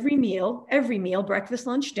with every meal, breakfast,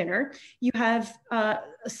 lunch, dinner, you have a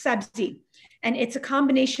sabzi. And it's a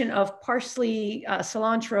combination of parsley,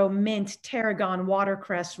 cilantro, mint, tarragon,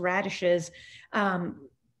 watercress, radishes,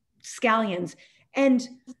 scallions. And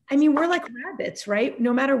I mean, we're like rabbits, right?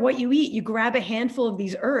 No matter what you eat, you grab a handful of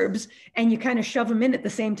these herbs and you kind of shove them in at the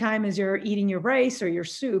same time as you're eating your rice or your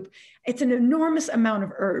soup. It's an enormous amount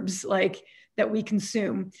of herbs like that we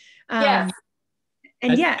consume. Yes.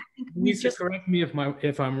 And Lisa, correct me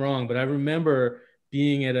if I'm wrong, but I remember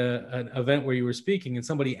being at an event where you were speaking and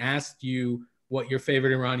somebody asked you what your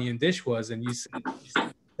favorite Iranian dish was, and you said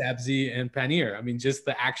sabzi and paneer. I mean, just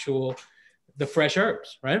the fresh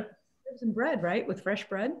herbs, right? And bread, right? With fresh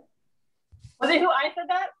bread. Was it who I said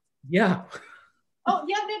that? Yeah. Oh,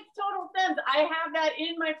 yeah, makes total sense. I have that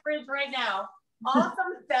in my fridge right now.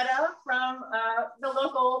 Awesome feta from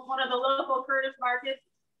one of the local Kurdish markets,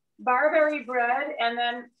 barberry bread, and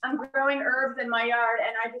then I'm growing herbs in my yard,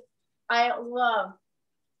 and I love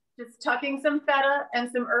just tucking some feta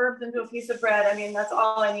and some herbs into a piece of bread. I mean, that's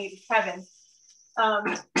all I need. Heaven.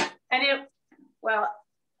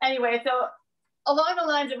 Anyway, so along the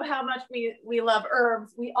lines of how much we love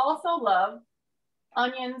herbs, we also love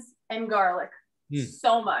onions and garlic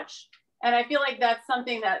so much. And I feel like that's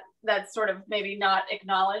something that's sort of maybe not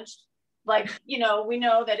acknowledged. Like, you know, we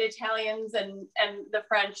know that Italians and the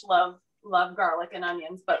French love garlic and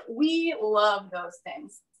onions, but we love those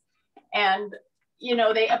things. And, you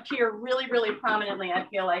know, they appear really, really prominently, I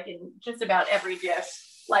feel like, in just about every dish.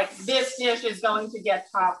 Like, this dish is going to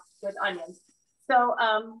get topped with onions. So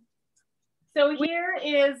here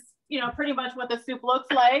is, you know, pretty much what the soup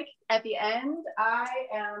looks like at the end.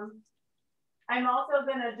 I'm also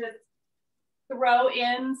gonna just throw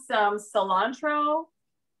in some cilantro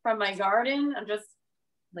from my garden. I'm just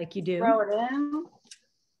like you do. Throw it in.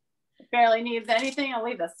 It barely needs anything. I'll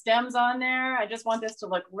leave the stems on there. I just want this to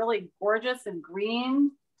look really gorgeous and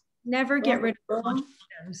green. Never get rid of the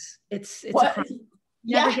stems. It's what?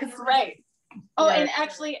 Yes, right. Oh, yeah. And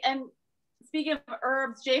actually, speaking of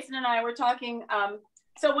herbs, Jason and I were talking.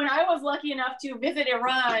 So when I was lucky enough to visit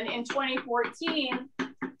Iran in 2014,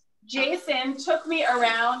 Jason took me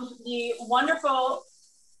around the wonderful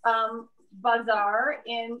bazaar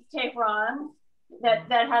in Tehran that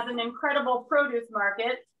has an incredible produce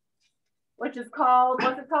market, which is called,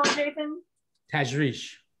 what's it called, Jason?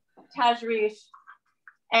 Tajrish. Tajrish.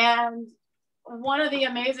 And one of the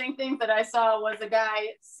amazing things that I saw was a guy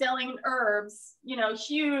selling herbs, you know,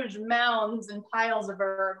 huge mounds and piles of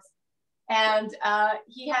herbs. And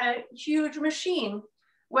he had a huge machine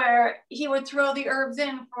where he would throw the herbs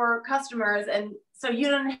in for customers. And so you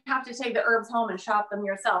don't have to take the herbs home and chop them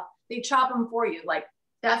yourself. They chop them for you. Like,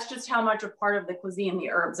 that's just how much a part of the cuisine the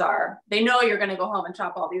herbs are. They know you're going to go home and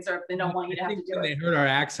chop all these herbs. They don't want you to have to do it. They heard our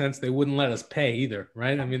accents, they wouldn't let us pay either,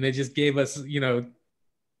 right? I mean, they just gave us, you know,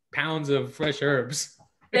 pounds of fresh herbs.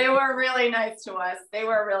 They were really nice to us. They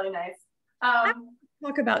were really nice. I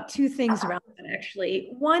talk about two things around that,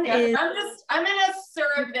 actually. One is I'm gonna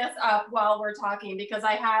serve this up while we're talking because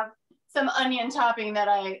I have some onion topping that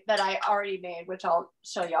I already made, which I'll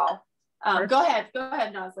show y'all. Go ahead,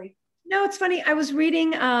 Nazli. No, it's funny. I was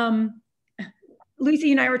reading,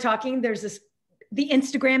 Lucy and I were talking, there's the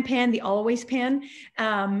Instagram pan, the always pan,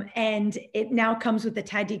 and it now comes with the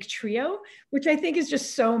Tahdig trio, which I think is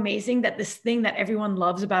just so amazing that this thing that everyone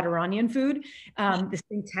loves about Iranian food, this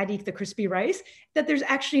thing Tahdig, the crispy rice, that there's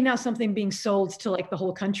actually now something being sold to like the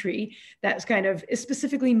whole country that's kind of is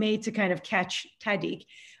specifically made to kind of catch Tahdig.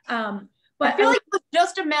 But I feel like it's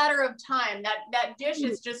just a matter of time. That dish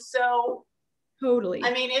is just so totally.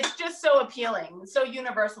 I mean, it's just so appealing, so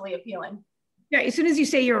universally appealing. Yeah, as soon as you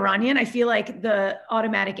say you're Iranian, I feel like the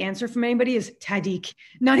automatic answer from anybody is Tahdig.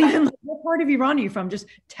 Not even like, what part of Iran are you from? Just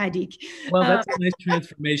Tahdig. Well, that's a nice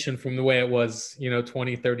transformation from the way it was,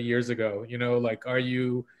 20, 30 years ago. Like, are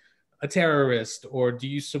you a terrorist or do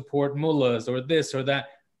you support mullahs or this or that?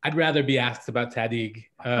 I'd rather be asked about Tahdig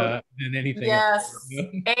than anything yes. else.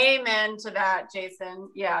 Amen to that, Jason.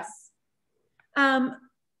 Yes.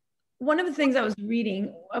 One of the things I was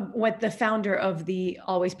reading, what the founder of the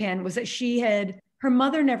Always Pan was that her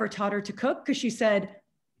mother never taught her to cook because she said,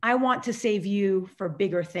 I want to save you for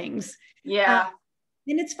bigger things. Yeah.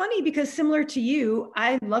 And it's funny because similar to you,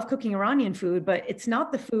 I love cooking Iranian food, but it's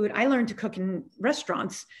not the food I learned to cook in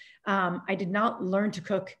restaurants. I did not learn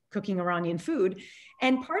to cooking Iranian food.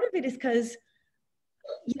 And part of it is because,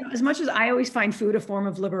 as much as I always find food a form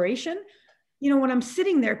of liberation, when I'm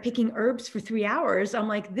sitting there picking herbs for 3 hours, I'm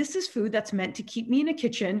like, this is food that's meant to keep me in a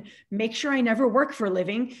kitchen, make sure I never work for a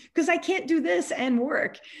living, because I can't do this and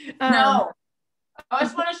work. No, I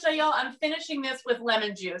just want to show y'all, I'm finishing this with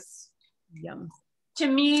lemon juice. Yum. To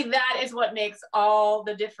me, that is what makes all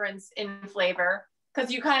the difference in flavor,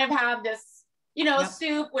 because you kind of have this, yep,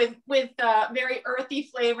 soup with very earthy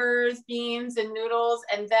flavors, beans and noodles,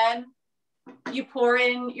 and then you pour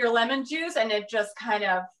in your lemon juice and it just kind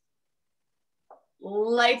of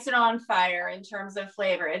lights it on fire in terms of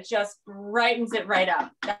flavor. It just brightens it right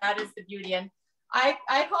up. That is the beauty. And I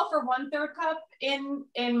call for 1/3 cup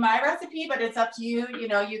in my recipe, but it's up to you.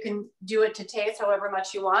 You can do it to taste however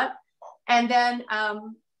much you want. And then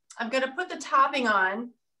I'm going to put the topping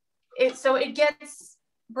on it so it gets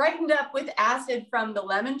brightened up with acid from the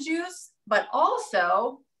lemon juice, but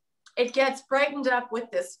also it gets brightened up with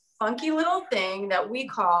this funky little thing that we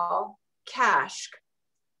call kashk,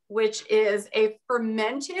 which is a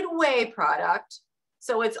fermented whey product.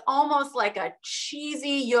 So it's almost like a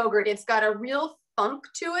cheesy yogurt. It's got a real funk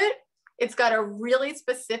to it. It's got a really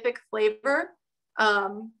specific flavor,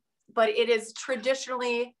 but it is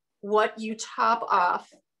traditionally what you top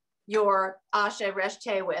off your ashe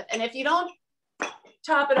reshteh with. And if you don't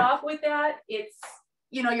top it off with that, it's,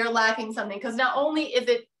 you're lacking something, because not only is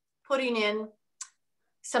it putting in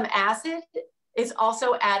some acid, it's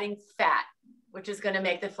also adding fat, which is going to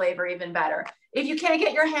make the flavor even better. If you can't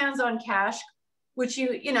get your hands on kashk, which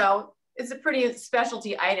it's a pretty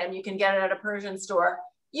specialty item, you can get it at a Persian store,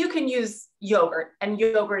 you can use yogurt, and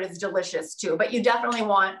yogurt is delicious too, but you definitely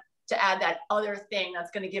want to add that other thing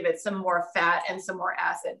that's going to give it some more fat and some more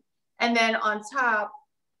acid. And then on top,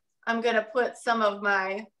 I'm going to put some of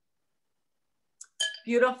my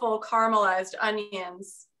beautiful caramelized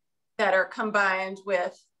onions that are combined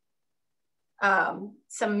with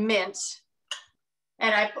some mint.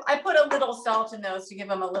 And I put a little salt in those to give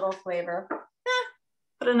them a little flavor.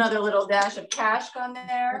 Put another little dash of kashk on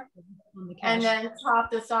there. And then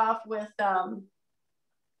top this off with, a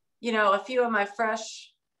few of my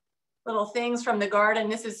fresh little things from the garden.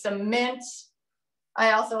 This is some mint.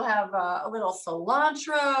 I also have a little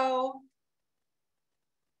cilantro.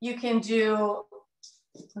 You can do,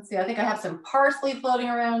 let's see, I think I have some parsley floating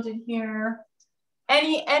around in here.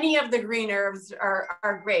 Any of the green herbs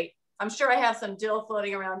are great. I'm sure I have some dill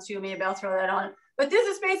floating around too. Maybe I'll throw that on. But this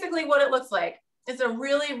is basically what it looks like. It's a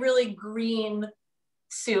really, really green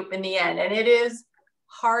soup in the end. And it is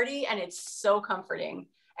hearty and it's so comforting.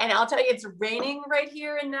 And I'll tell you, it's raining right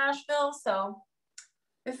here in Nashville. So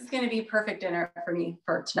this is going to be perfect dinner for me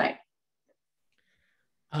for tonight.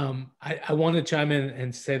 I want to chime in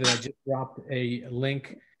and say that I just dropped a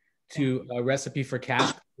link to a recipe for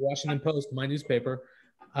kashk. Washington Post, my newspaper,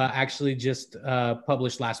 actually just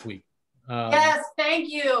published last week. Yes, thank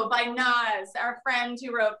you, by Naz, our friend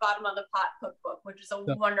who wrote Bottom of the Pot cookbook, which is a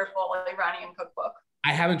wonderful Iranian cookbook.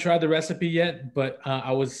 I haven't tried the recipe yet, but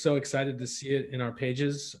I was so excited to see it in our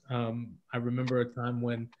pages. I remember a time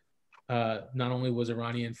when not only was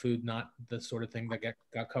Iranian food not the sort of thing that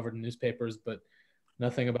got covered in newspapers, but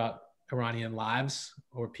nothing about Iranian lives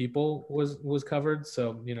or people was covered.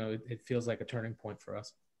 So, it feels like a turning point for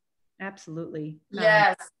us. Absolutely.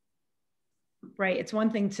 Yes. Right. It's one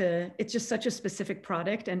thing it's just such a specific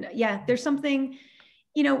product. And yeah, there's something,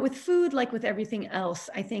 with food, like with everything else,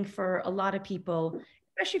 I think for a lot of people,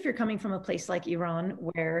 especially if you're coming from a place like Iran,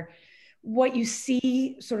 where what you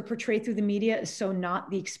see sort of portrayed through the media is so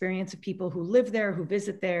not the experience of people who live there, who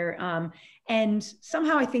visit there. And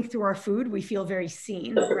somehow I think through our food, we feel very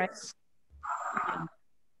seen, right?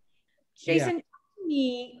 Jason,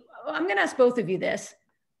 I'm going to ask both of you this.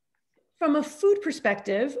 From a food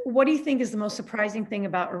perspective, what do you think is the most surprising thing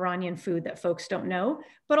about Iranian food that folks don't know,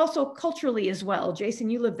 but also culturally as well?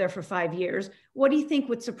 Jason, you lived there for 5 years. What do you think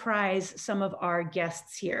would surprise some of our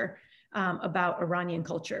guests here about Iranian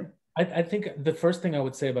culture? I think the first thing I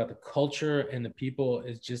would say about the culture and the people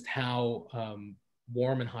is just how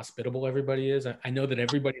warm and hospitable everybody is. I know that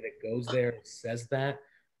everybody that goes there says that,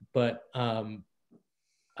 but I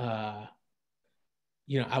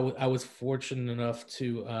was fortunate enough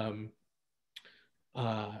to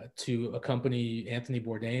accompany Anthony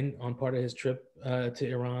Bourdain on part of his trip to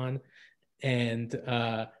Iran, and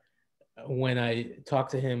when I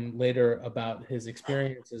talked to him later about his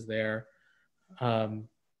experiences there,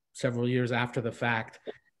 several years after the fact,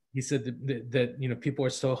 he said that you know, people are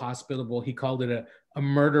so hospitable. He called it a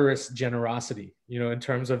murderous generosity, you know, in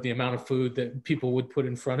terms of the amount of food that people would put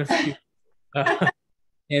in front of you. And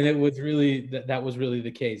it was really, that was really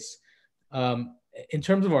the case. In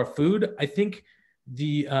terms of our food, I think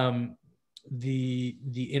the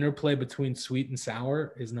interplay between sweet and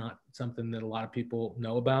sour is not something that a lot of people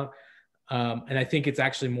know about. And I think it's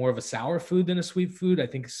actually more of a sour food than a sweet food. I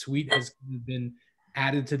think sweet has been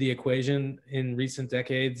added to the equation in recent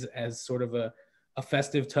decades as sort of a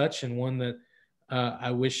festive touch, and one that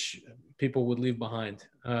I wish people would leave behind.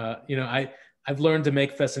 You know, I've learned to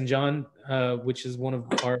make fesenjan, which is one of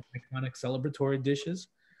our iconic celebratory dishes.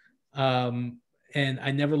 And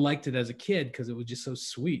I never liked it as a kid because it was just so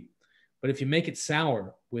sweet. But if you make it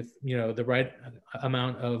sour with, you know, the right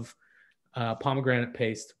amount of pomegranate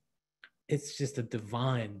paste, it's just a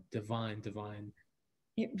divine.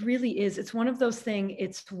 It really is. It's one of those things.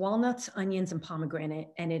 It's walnuts, onions, and pomegranate,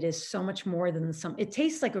 and it is so much more than some. It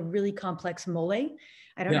tastes like a really complex mole.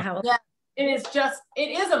 I don't know how. Yeah, it is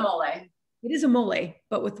a mole. It is a mole,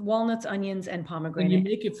 but with walnuts, onions, and pomegranate. And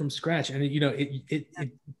you make it from scratch, and you know,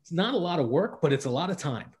 it's not a lot of work, but it's a lot of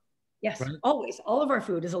time. Yes, right? Always. All of our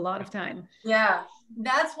food is a lot of time. Yeah,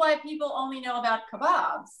 that's why people only know about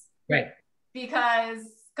kebabs. Right. Because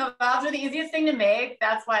kebabs are the easiest thing to make.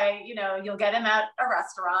 That's why, you know, you'll get them at a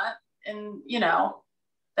restaurant, and, you know,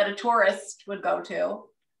 that a tourist would go to.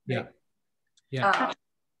 Yeah. Yeah.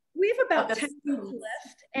 We have about 10 minutes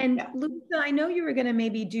left. And Louisa, I know you were going to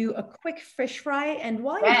maybe do a quick fish fry. And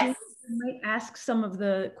while you do, you might ask some of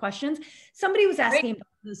the questions. Somebody was asking about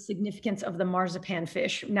the significance of the marzipan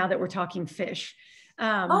fish, now that we're talking fish.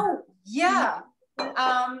 Well,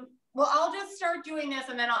 I'll just start doing this,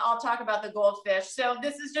 and then I'll talk about the goldfish. So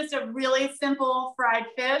this is just a really simple fried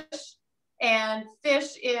fish. And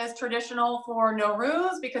fish is traditional for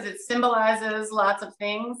Nowruz because it symbolizes lots of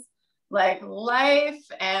things, like life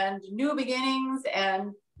and new beginnings,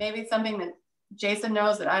 and maybe something that Jason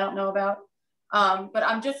knows that I don't know about. But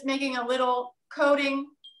I'm just making a little coating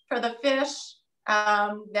for the fish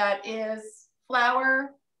that is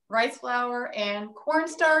flour, rice flour, and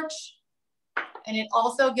cornstarch. And it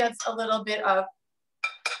also gets a little bit of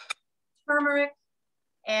turmeric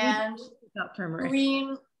and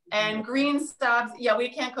green sabzi. Yeah, we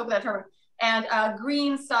can't cook without turmeric. And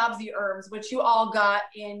green sabzi herbs, which you all got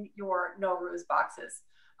in your Nowruz boxes.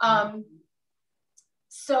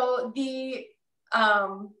 So the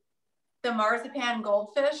marzipan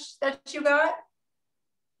goldfish that you got,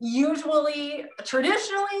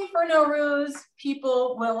 traditionally for Nowruz,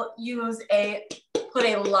 people will put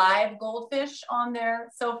a live goldfish on their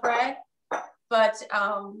sofra. But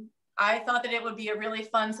I thought that it would be a really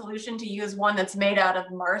fun solution to use one that's made out of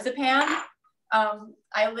marzipan.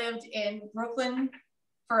 I lived in Brooklyn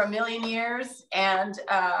for 1 million years, and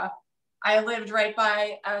I lived right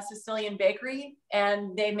by a Sicilian bakery,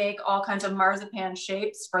 and they make all kinds of marzipan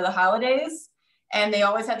shapes for the holidays. And they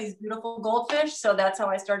always have these beautiful goldfish. So that's how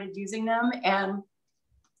I started using them. And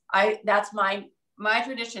that's my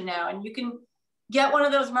tradition now. And you can get one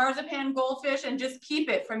of those marzipan goldfish and just keep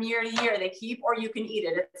it from year to year. They keep, or you can eat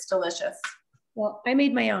it. It's delicious. Well, I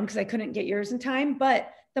made my own because I couldn't get yours in time,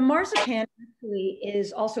 but the marzipan actually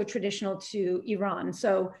is also traditional to Iran.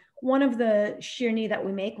 So one of the shirni that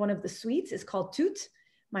we make, one of the sweets, is called tut.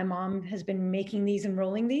 My mom has been making these and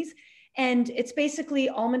rolling these. And it's basically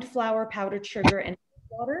almond flour, powdered sugar, and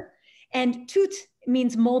water. And tut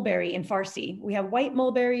means mulberry in Farsi. We have white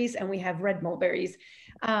mulberries and we have red mulberries.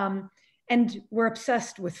 And we're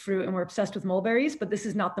obsessed with fruit and we're obsessed with mulberries, but this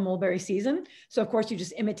is not the mulberry season. So of course you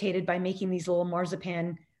just imitate it by making these little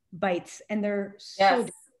marzipan bites, and they're so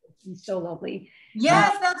and so lovely.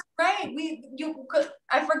 Yes, that's right.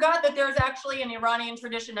 I forgot that there's actually an Iranian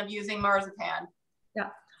tradition of using marzipan. Yeah,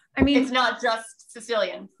 I mean, it's not just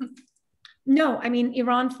Sicilian. No, I mean,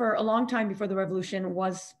 Iran for a long time before the revolution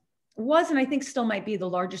was, and I think still might be, the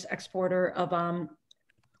largest exporter of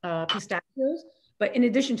pistachios. But in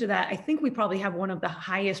addition to that, I think we probably have one of the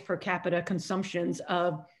highest per capita consumptions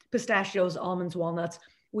of pistachios, almonds, walnuts.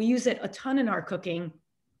 We use it a ton in our cooking,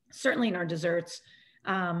 certainly in our desserts.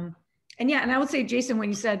 And I would say, Jason, when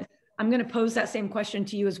you said, I'm going to pose that same question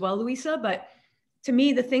to you as well, Louisa, but to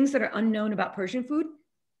me, the things that are unknown about Persian food,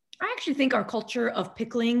 I actually think our culture of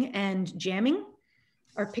pickling and jamming,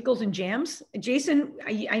 our pickles and jams. Jason,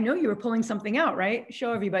 I know you were pulling something out, right?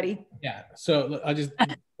 Show everybody. Yeah, so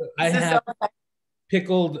I have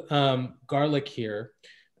pickled garlic here.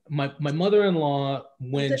 My mother-in-law,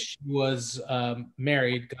 when she was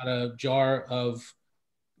married, got a jar of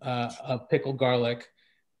of pickled garlic.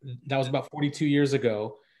 That was about 42 years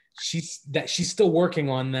ago. She's still working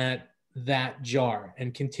on that jar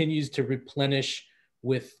and continues to replenish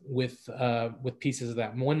with pieces of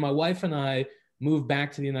that. When my wife and I moved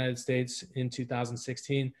back to the United States in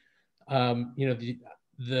 2016,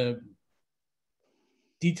 the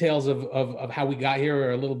details of how we got here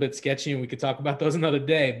are a little bit sketchy, and we could talk about those another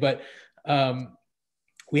day. But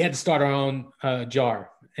we had to start our own jar,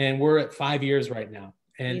 and we're at 5 years right now,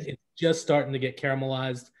 and it's just starting to get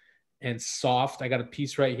caramelized and soft. I got a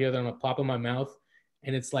piece right here that I'm gonna pop in my mouth,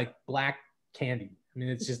 and it's like black candy. I mean,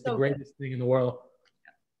 it's just the greatest thing in the world.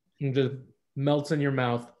 It just melts in your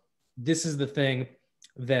mouth. This is the thing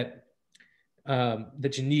that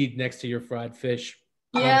you need next to your fried fish.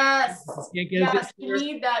 Yes, yes, you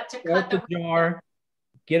need that to cut the jar.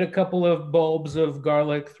 Get a couple of bulbs of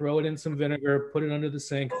garlic, throw it in some vinegar, put it under the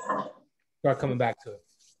sink, start coming back to it.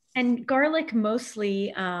 And garlic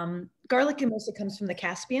mostly comes from the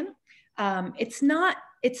Caspian. It's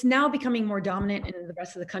now becoming more dominant in the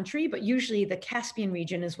rest of the country, but usually the Caspian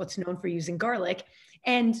region is what's known for using garlic.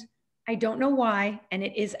 And I don't know why, and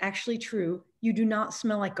it is actually true, you do not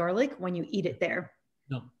smell like garlic when you eat it there.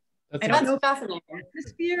 No. That's fascinating.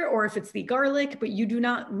 Atmosphere or if it's the garlic, but you do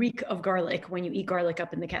not reek of garlic when you eat garlic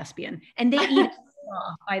up in the Caspian. And they eat it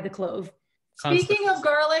by the clove. Speaking of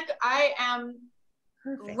garlic, I am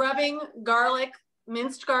rubbing garlic,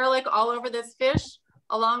 minced garlic all over this fish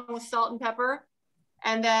along with salt and pepper.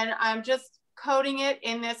 And then I'm just coating it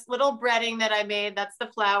in this little breading that I made. That's the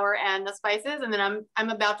flour and the spices. And then I'm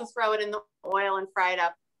about to throw it in the oil and fry it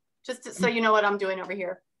up. So you know what I'm doing over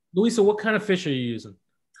here. Louisa, what kind of fish are you using?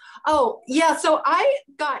 Oh, yeah. So I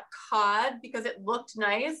got cod because it looked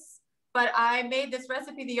nice, but I made this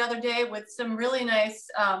recipe the other day with some really nice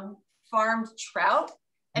farmed trout,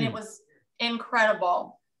 and it was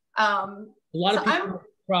incredible. A lot of people have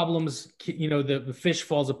problems, the fish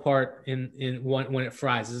falls apart when it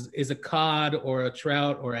fries. Is a cod or a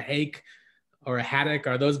trout or a hake or a haddock,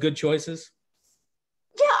 are those good choices?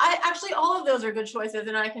 Yeah, actually all of those are good choices.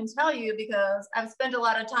 And I can tell you because I've spent a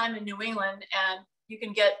lot of time in New England, and you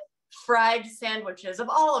can get fried sandwiches of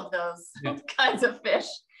all of those kinds of fish.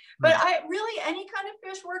 But any kind of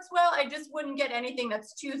fish works well. I just wouldn't get anything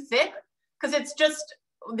that's too thick, because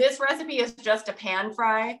this recipe is just a pan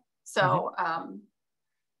fry. So,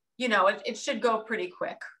 it should go pretty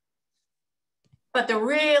quick. But the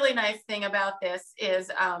really nice thing about this is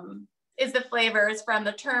the flavors from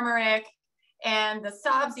the turmeric and the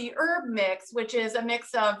sabzi herb mix, which is a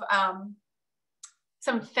mix of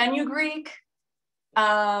some fenugreek,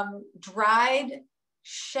 dried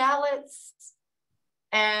shallots,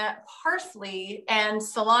 and parsley and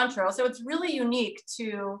cilantro. So it's really unique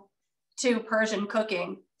to Persian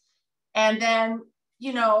cooking. And then,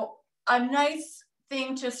 a nice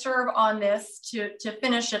thing to serve on this to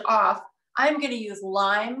finish it off, I'm going to use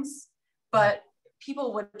limes, but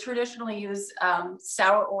people would traditionally use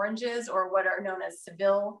sour oranges, or what are known as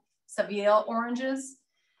Seville oranges.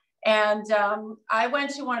 And I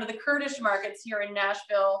went to one of the Kurdish markets here in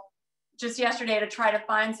Nashville just yesterday to try to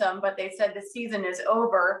find some, but they said the season is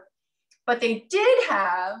over. But they did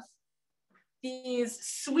have these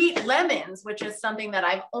sweet lemons, which is something that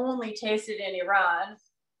I've only tasted in Iran.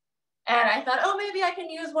 And I thought, oh, maybe I can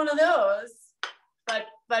use one of those.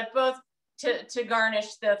 But both to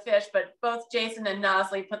garnish the fish, but both Jason and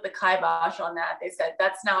Nazli put the kibosh on that. They said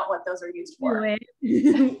that's not what those are used for.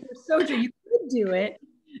 So true. You could do it.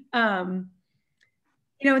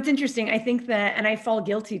 It's interesting. I think that, and I fall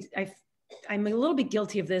guilty. I'm a little bit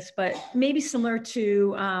guilty of this, but maybe similar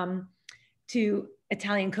to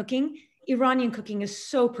Italian cooking. Iranian cooking is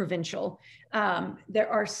so provincial. There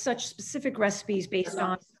are such specific recipes based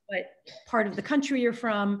on what part of the country you're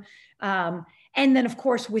from. And then of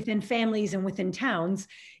course, within families and within towns,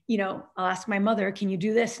 I'll ask my mother, can you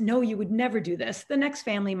do this? No, you would never do this. The next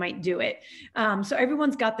family might do it. So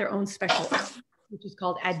everyone's got their own special, which is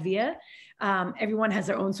called advia. Everyone has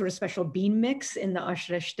their own sort of special bean mix in the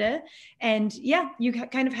Reshteh. And yeah, you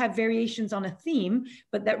kind of have variations on a theme,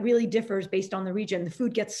 but that really differs based on the region. The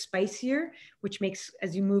food gets spicier, which makes,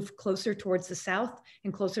 as you move closer towards the south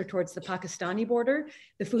and closer towards the Pakistani border,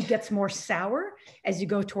 the food gets more sour as you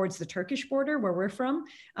go towards the Turkish border, where we're from.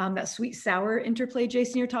 That sweet sour interplay,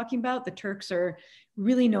 Jason, you're talking about, the Turks are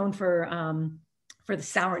really known for the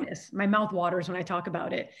sourness. My mouth waters when I talk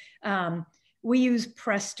about it. We use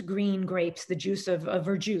pressed green grapes, the juice of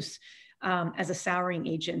verjuice, as a souring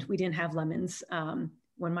agent. We didn't have lemons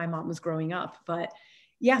when my mom was growing up, but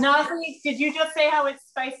yeah. Nazli, did you just say how it's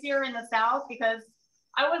spicier in the south? Because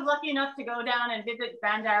I was lucky enough to go down and visit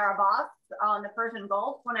Bandar Abbas on the Persian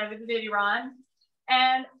Gulf when I visited Iran.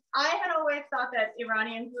 And I had always thought that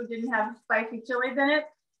Iranian food didn't have spicy chilies in it.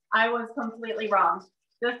 I was completely wrong.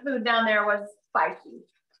 This food down there was spicy.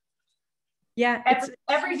 Yeah.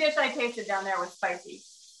 Every dish I tasted down there was spicy.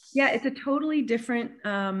 Yeah, it's a totally different,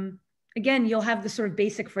 again, you'll have the sort of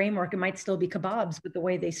basic framework. It might still be kebabs, but the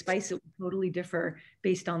way they spice it will totally differ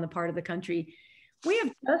based on the part of the country. We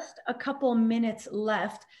have just a couple minutes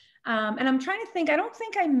left. And I'm trying to think, I don't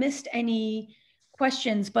think I missed any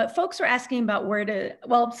questions, but folks are asking about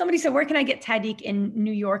well, somebody said, where can I get tahdig in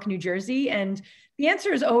New York, New Jersey? And the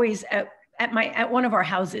answer is always at one of our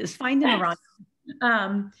houses. Find an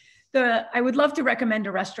Iranian. I would love to recommend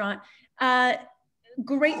a restaurant.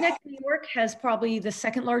 Great Neck, New York has probably the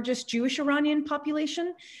second largest Jewish Iranian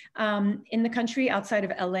population in the country outside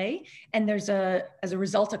of LA. And there's as a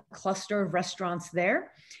result, a cluster of restaurants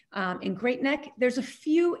there. In Great Neck, there's a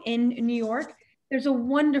few in New York. There's a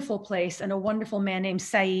wonderful place and a wonderful man named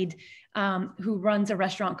Saeed who runs a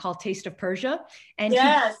restaurant called Taste of Persia. And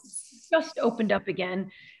yes, he just opened up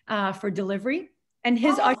again for delivery. And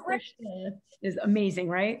his is amazing,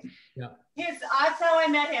 right? Yeah. That's how I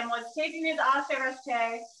met him, was taking his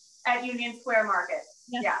Reshteh at Union Square Market.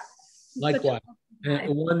 Yeah. Likewise. A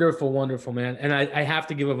wonderful, wonderful man. And I have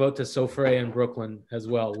to give a vote to Sofre in Brooklyn as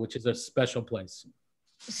well, which is a special place.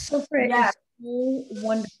 Sofre is so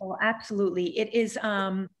wonderful. Absolutely. It is,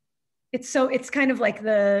 it's kind of like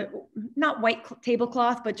not white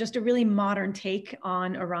tablecloth, but just a really modern take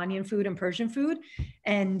on Iranian food and Persian food.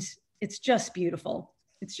 And it's just beautiful.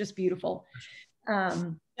 It's just beautiful.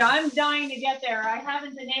 I'm dying to get there. I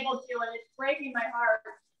haven't been able to, and it's breaking my heart.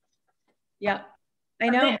 Yeah, I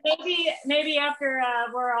know. Maybe after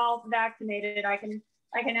we're all vaccinated, I can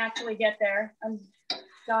actually get there. I'm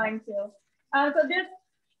dying to. So this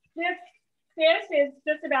fish is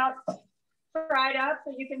just about fried up,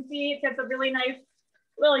 so you can see it's a really nice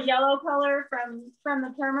little yellow color from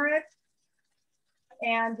the turmeric,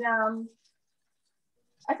 and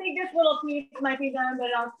I think this little piece might be done,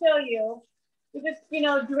 but I'll show you. You just,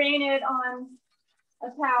 drain it on a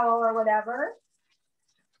towel or whatever.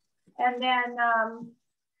 And then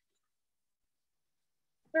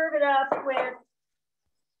serve it up with,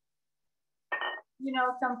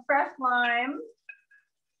 some fresh lime.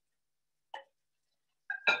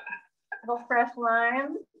 Little fresh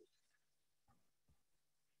lime.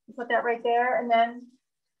 Put that right there. And then,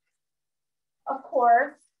 of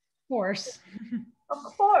course, some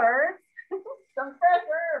fresh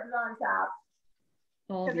herbs on top.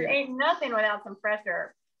 Because it ain't nothing without some fresh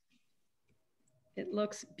herbs. It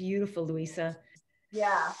looks beautiful, Louisa.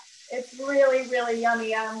 Yeah, it's really, really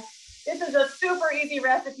yummy. This is a super easy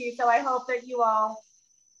recipe, so I hope that you all,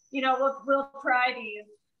 will try these.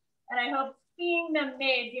 And I hope seeing them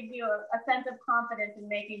made gives you a sense of confidence in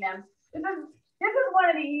making them. This is one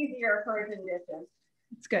of the easier Persian dishes.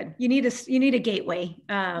 It's good. You need a gateway.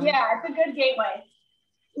 Yeah, it's a good gateway.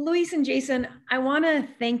 Louise and Jason, I want to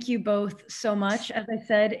thank you both so much. As I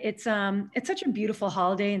said, it's such a beautiful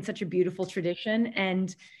holiday and such a beautiful tradition.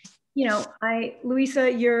 And, Louisa,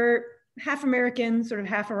 you're half American, sort of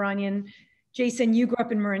half Iranian. Jason, you grew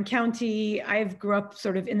up in Marin County. I've grew up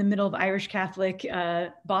sort of in the middle of Irish Catholic,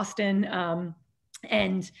 Boston.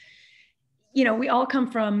 And we all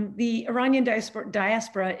come from the Iranian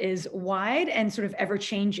diaspora is wide and sort of ever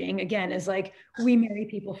changing. Again, as like we marry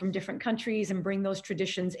people from different countries and bring those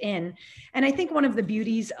traditions in. And I think one of the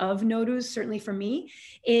beauties of Nowruz, certainly for me,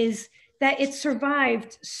 is that it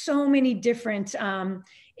survived so many different,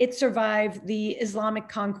 it survived the Islamic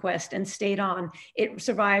conquest and stayed on. It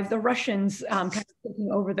survived the Russians kind of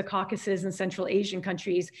taking over the Caucasus and Central Asian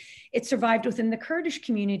countries. It survived within the Kurdish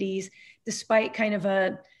communities, despite kind of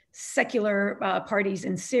a secular parties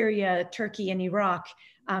in Syria, Turkey, and Iraq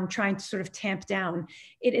trying to sort of tamp down.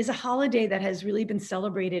 It is a holiday that has really been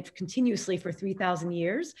celebrated continuously for 3,000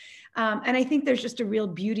 years. And I think there's just a real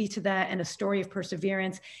beauty to that and a story of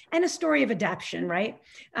perseverance and a story of adaptation, right?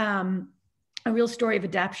 A real story of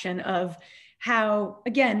adaptation of how,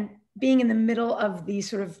 again, being in the middle of these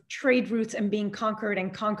sort of trade routes and being conquered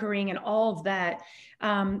and conquering and all of that,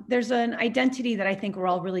 there's an identity that I think we're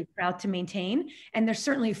all really proud to maintain. And there's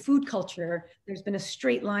certainly a food culture. There's been a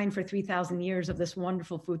straight line for 3,000 years of this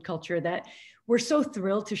wonderful food culture that we're so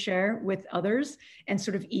thrilled to share with others and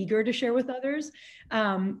sort of eager to share with others.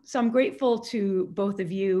 So I'm grateful to both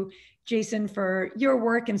of you, Jason, for your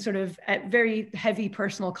work and sort of at very heavy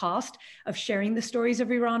personal cost of sharing the stories of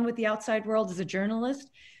Iran with the outside world as a journalist,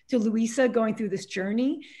 to Louisa going through this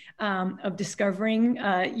journey of discovering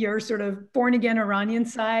your sort of born again Iranian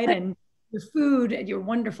side and your food and your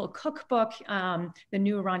wonderful cookbook, the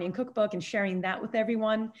new Iranian cookbook, and sharing that with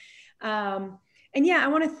everyone. And yeah, I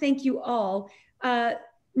want to thank you all.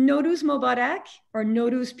 Nowruz Mubarak, or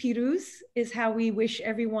Nowruz Piruz, is how we wish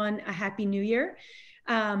everyone a happy new year.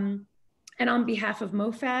 And on behalf of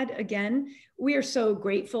MOFAD, again, we are so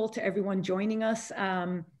grateful to everyone joining us.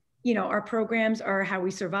 You know, our programs are how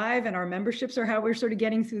we survive, and our memberships are how we're sort of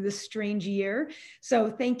getting through this strange year. So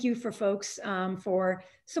thank you for folks for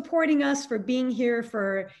supporting us, for being here,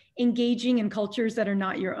 for engaging in cultures that are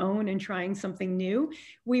not your own and trying something new.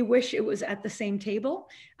 We wish it was at the same table,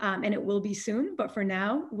 and it will be soon. But for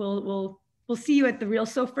now, we'll see you at the real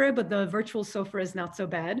sofra, but the virtual sofra is not so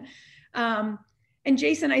bad. And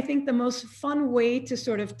Jason, I think the most fun way to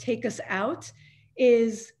sort of take us out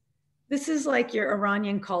is, this is like your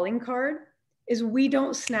Iranian calling card, is we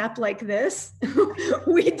don't snap like this.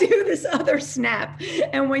 We do this other snap.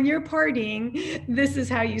 And when you're partying, this is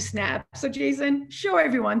how you snap. So Jason, show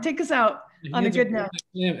everyone, take us out on a good note.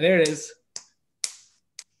 There it is.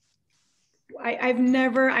 I'm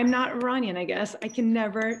not Iranian, I guess. I can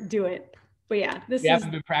never do it. But yeah, You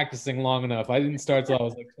haven't been practicing long enough. I didn't start till I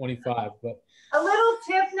was like 25, but. A little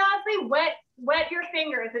tip, Nazli, wet your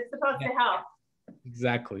fingers. It's supposed to help.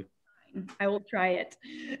 Exactly. I will try it.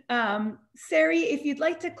 Sari, if you'd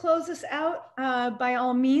like to close us out, by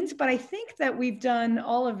all means, but I think that we've done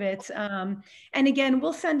all of it. And again,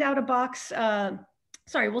 we'll send out a box,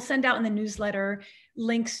 we'll send out in the newsletter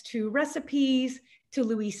links to recipes, to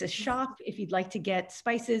Louisa's shop. If you'd like to get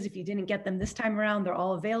spices, if you didn't get them this time around, they're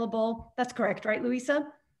all available. That's correct, right, Louisa?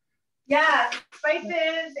 Yeah, spices,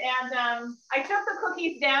 and I took the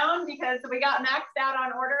cookies down because we got maxed out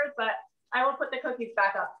on orders, but I will put the cookies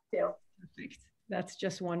back up too. Perfect. That's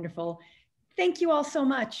just wonderful. Thank you all so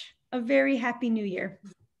much. A very happy new year.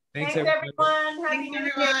 Thanks everyone. Happy New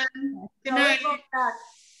Year. Good night.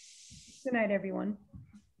 Good night, everyone.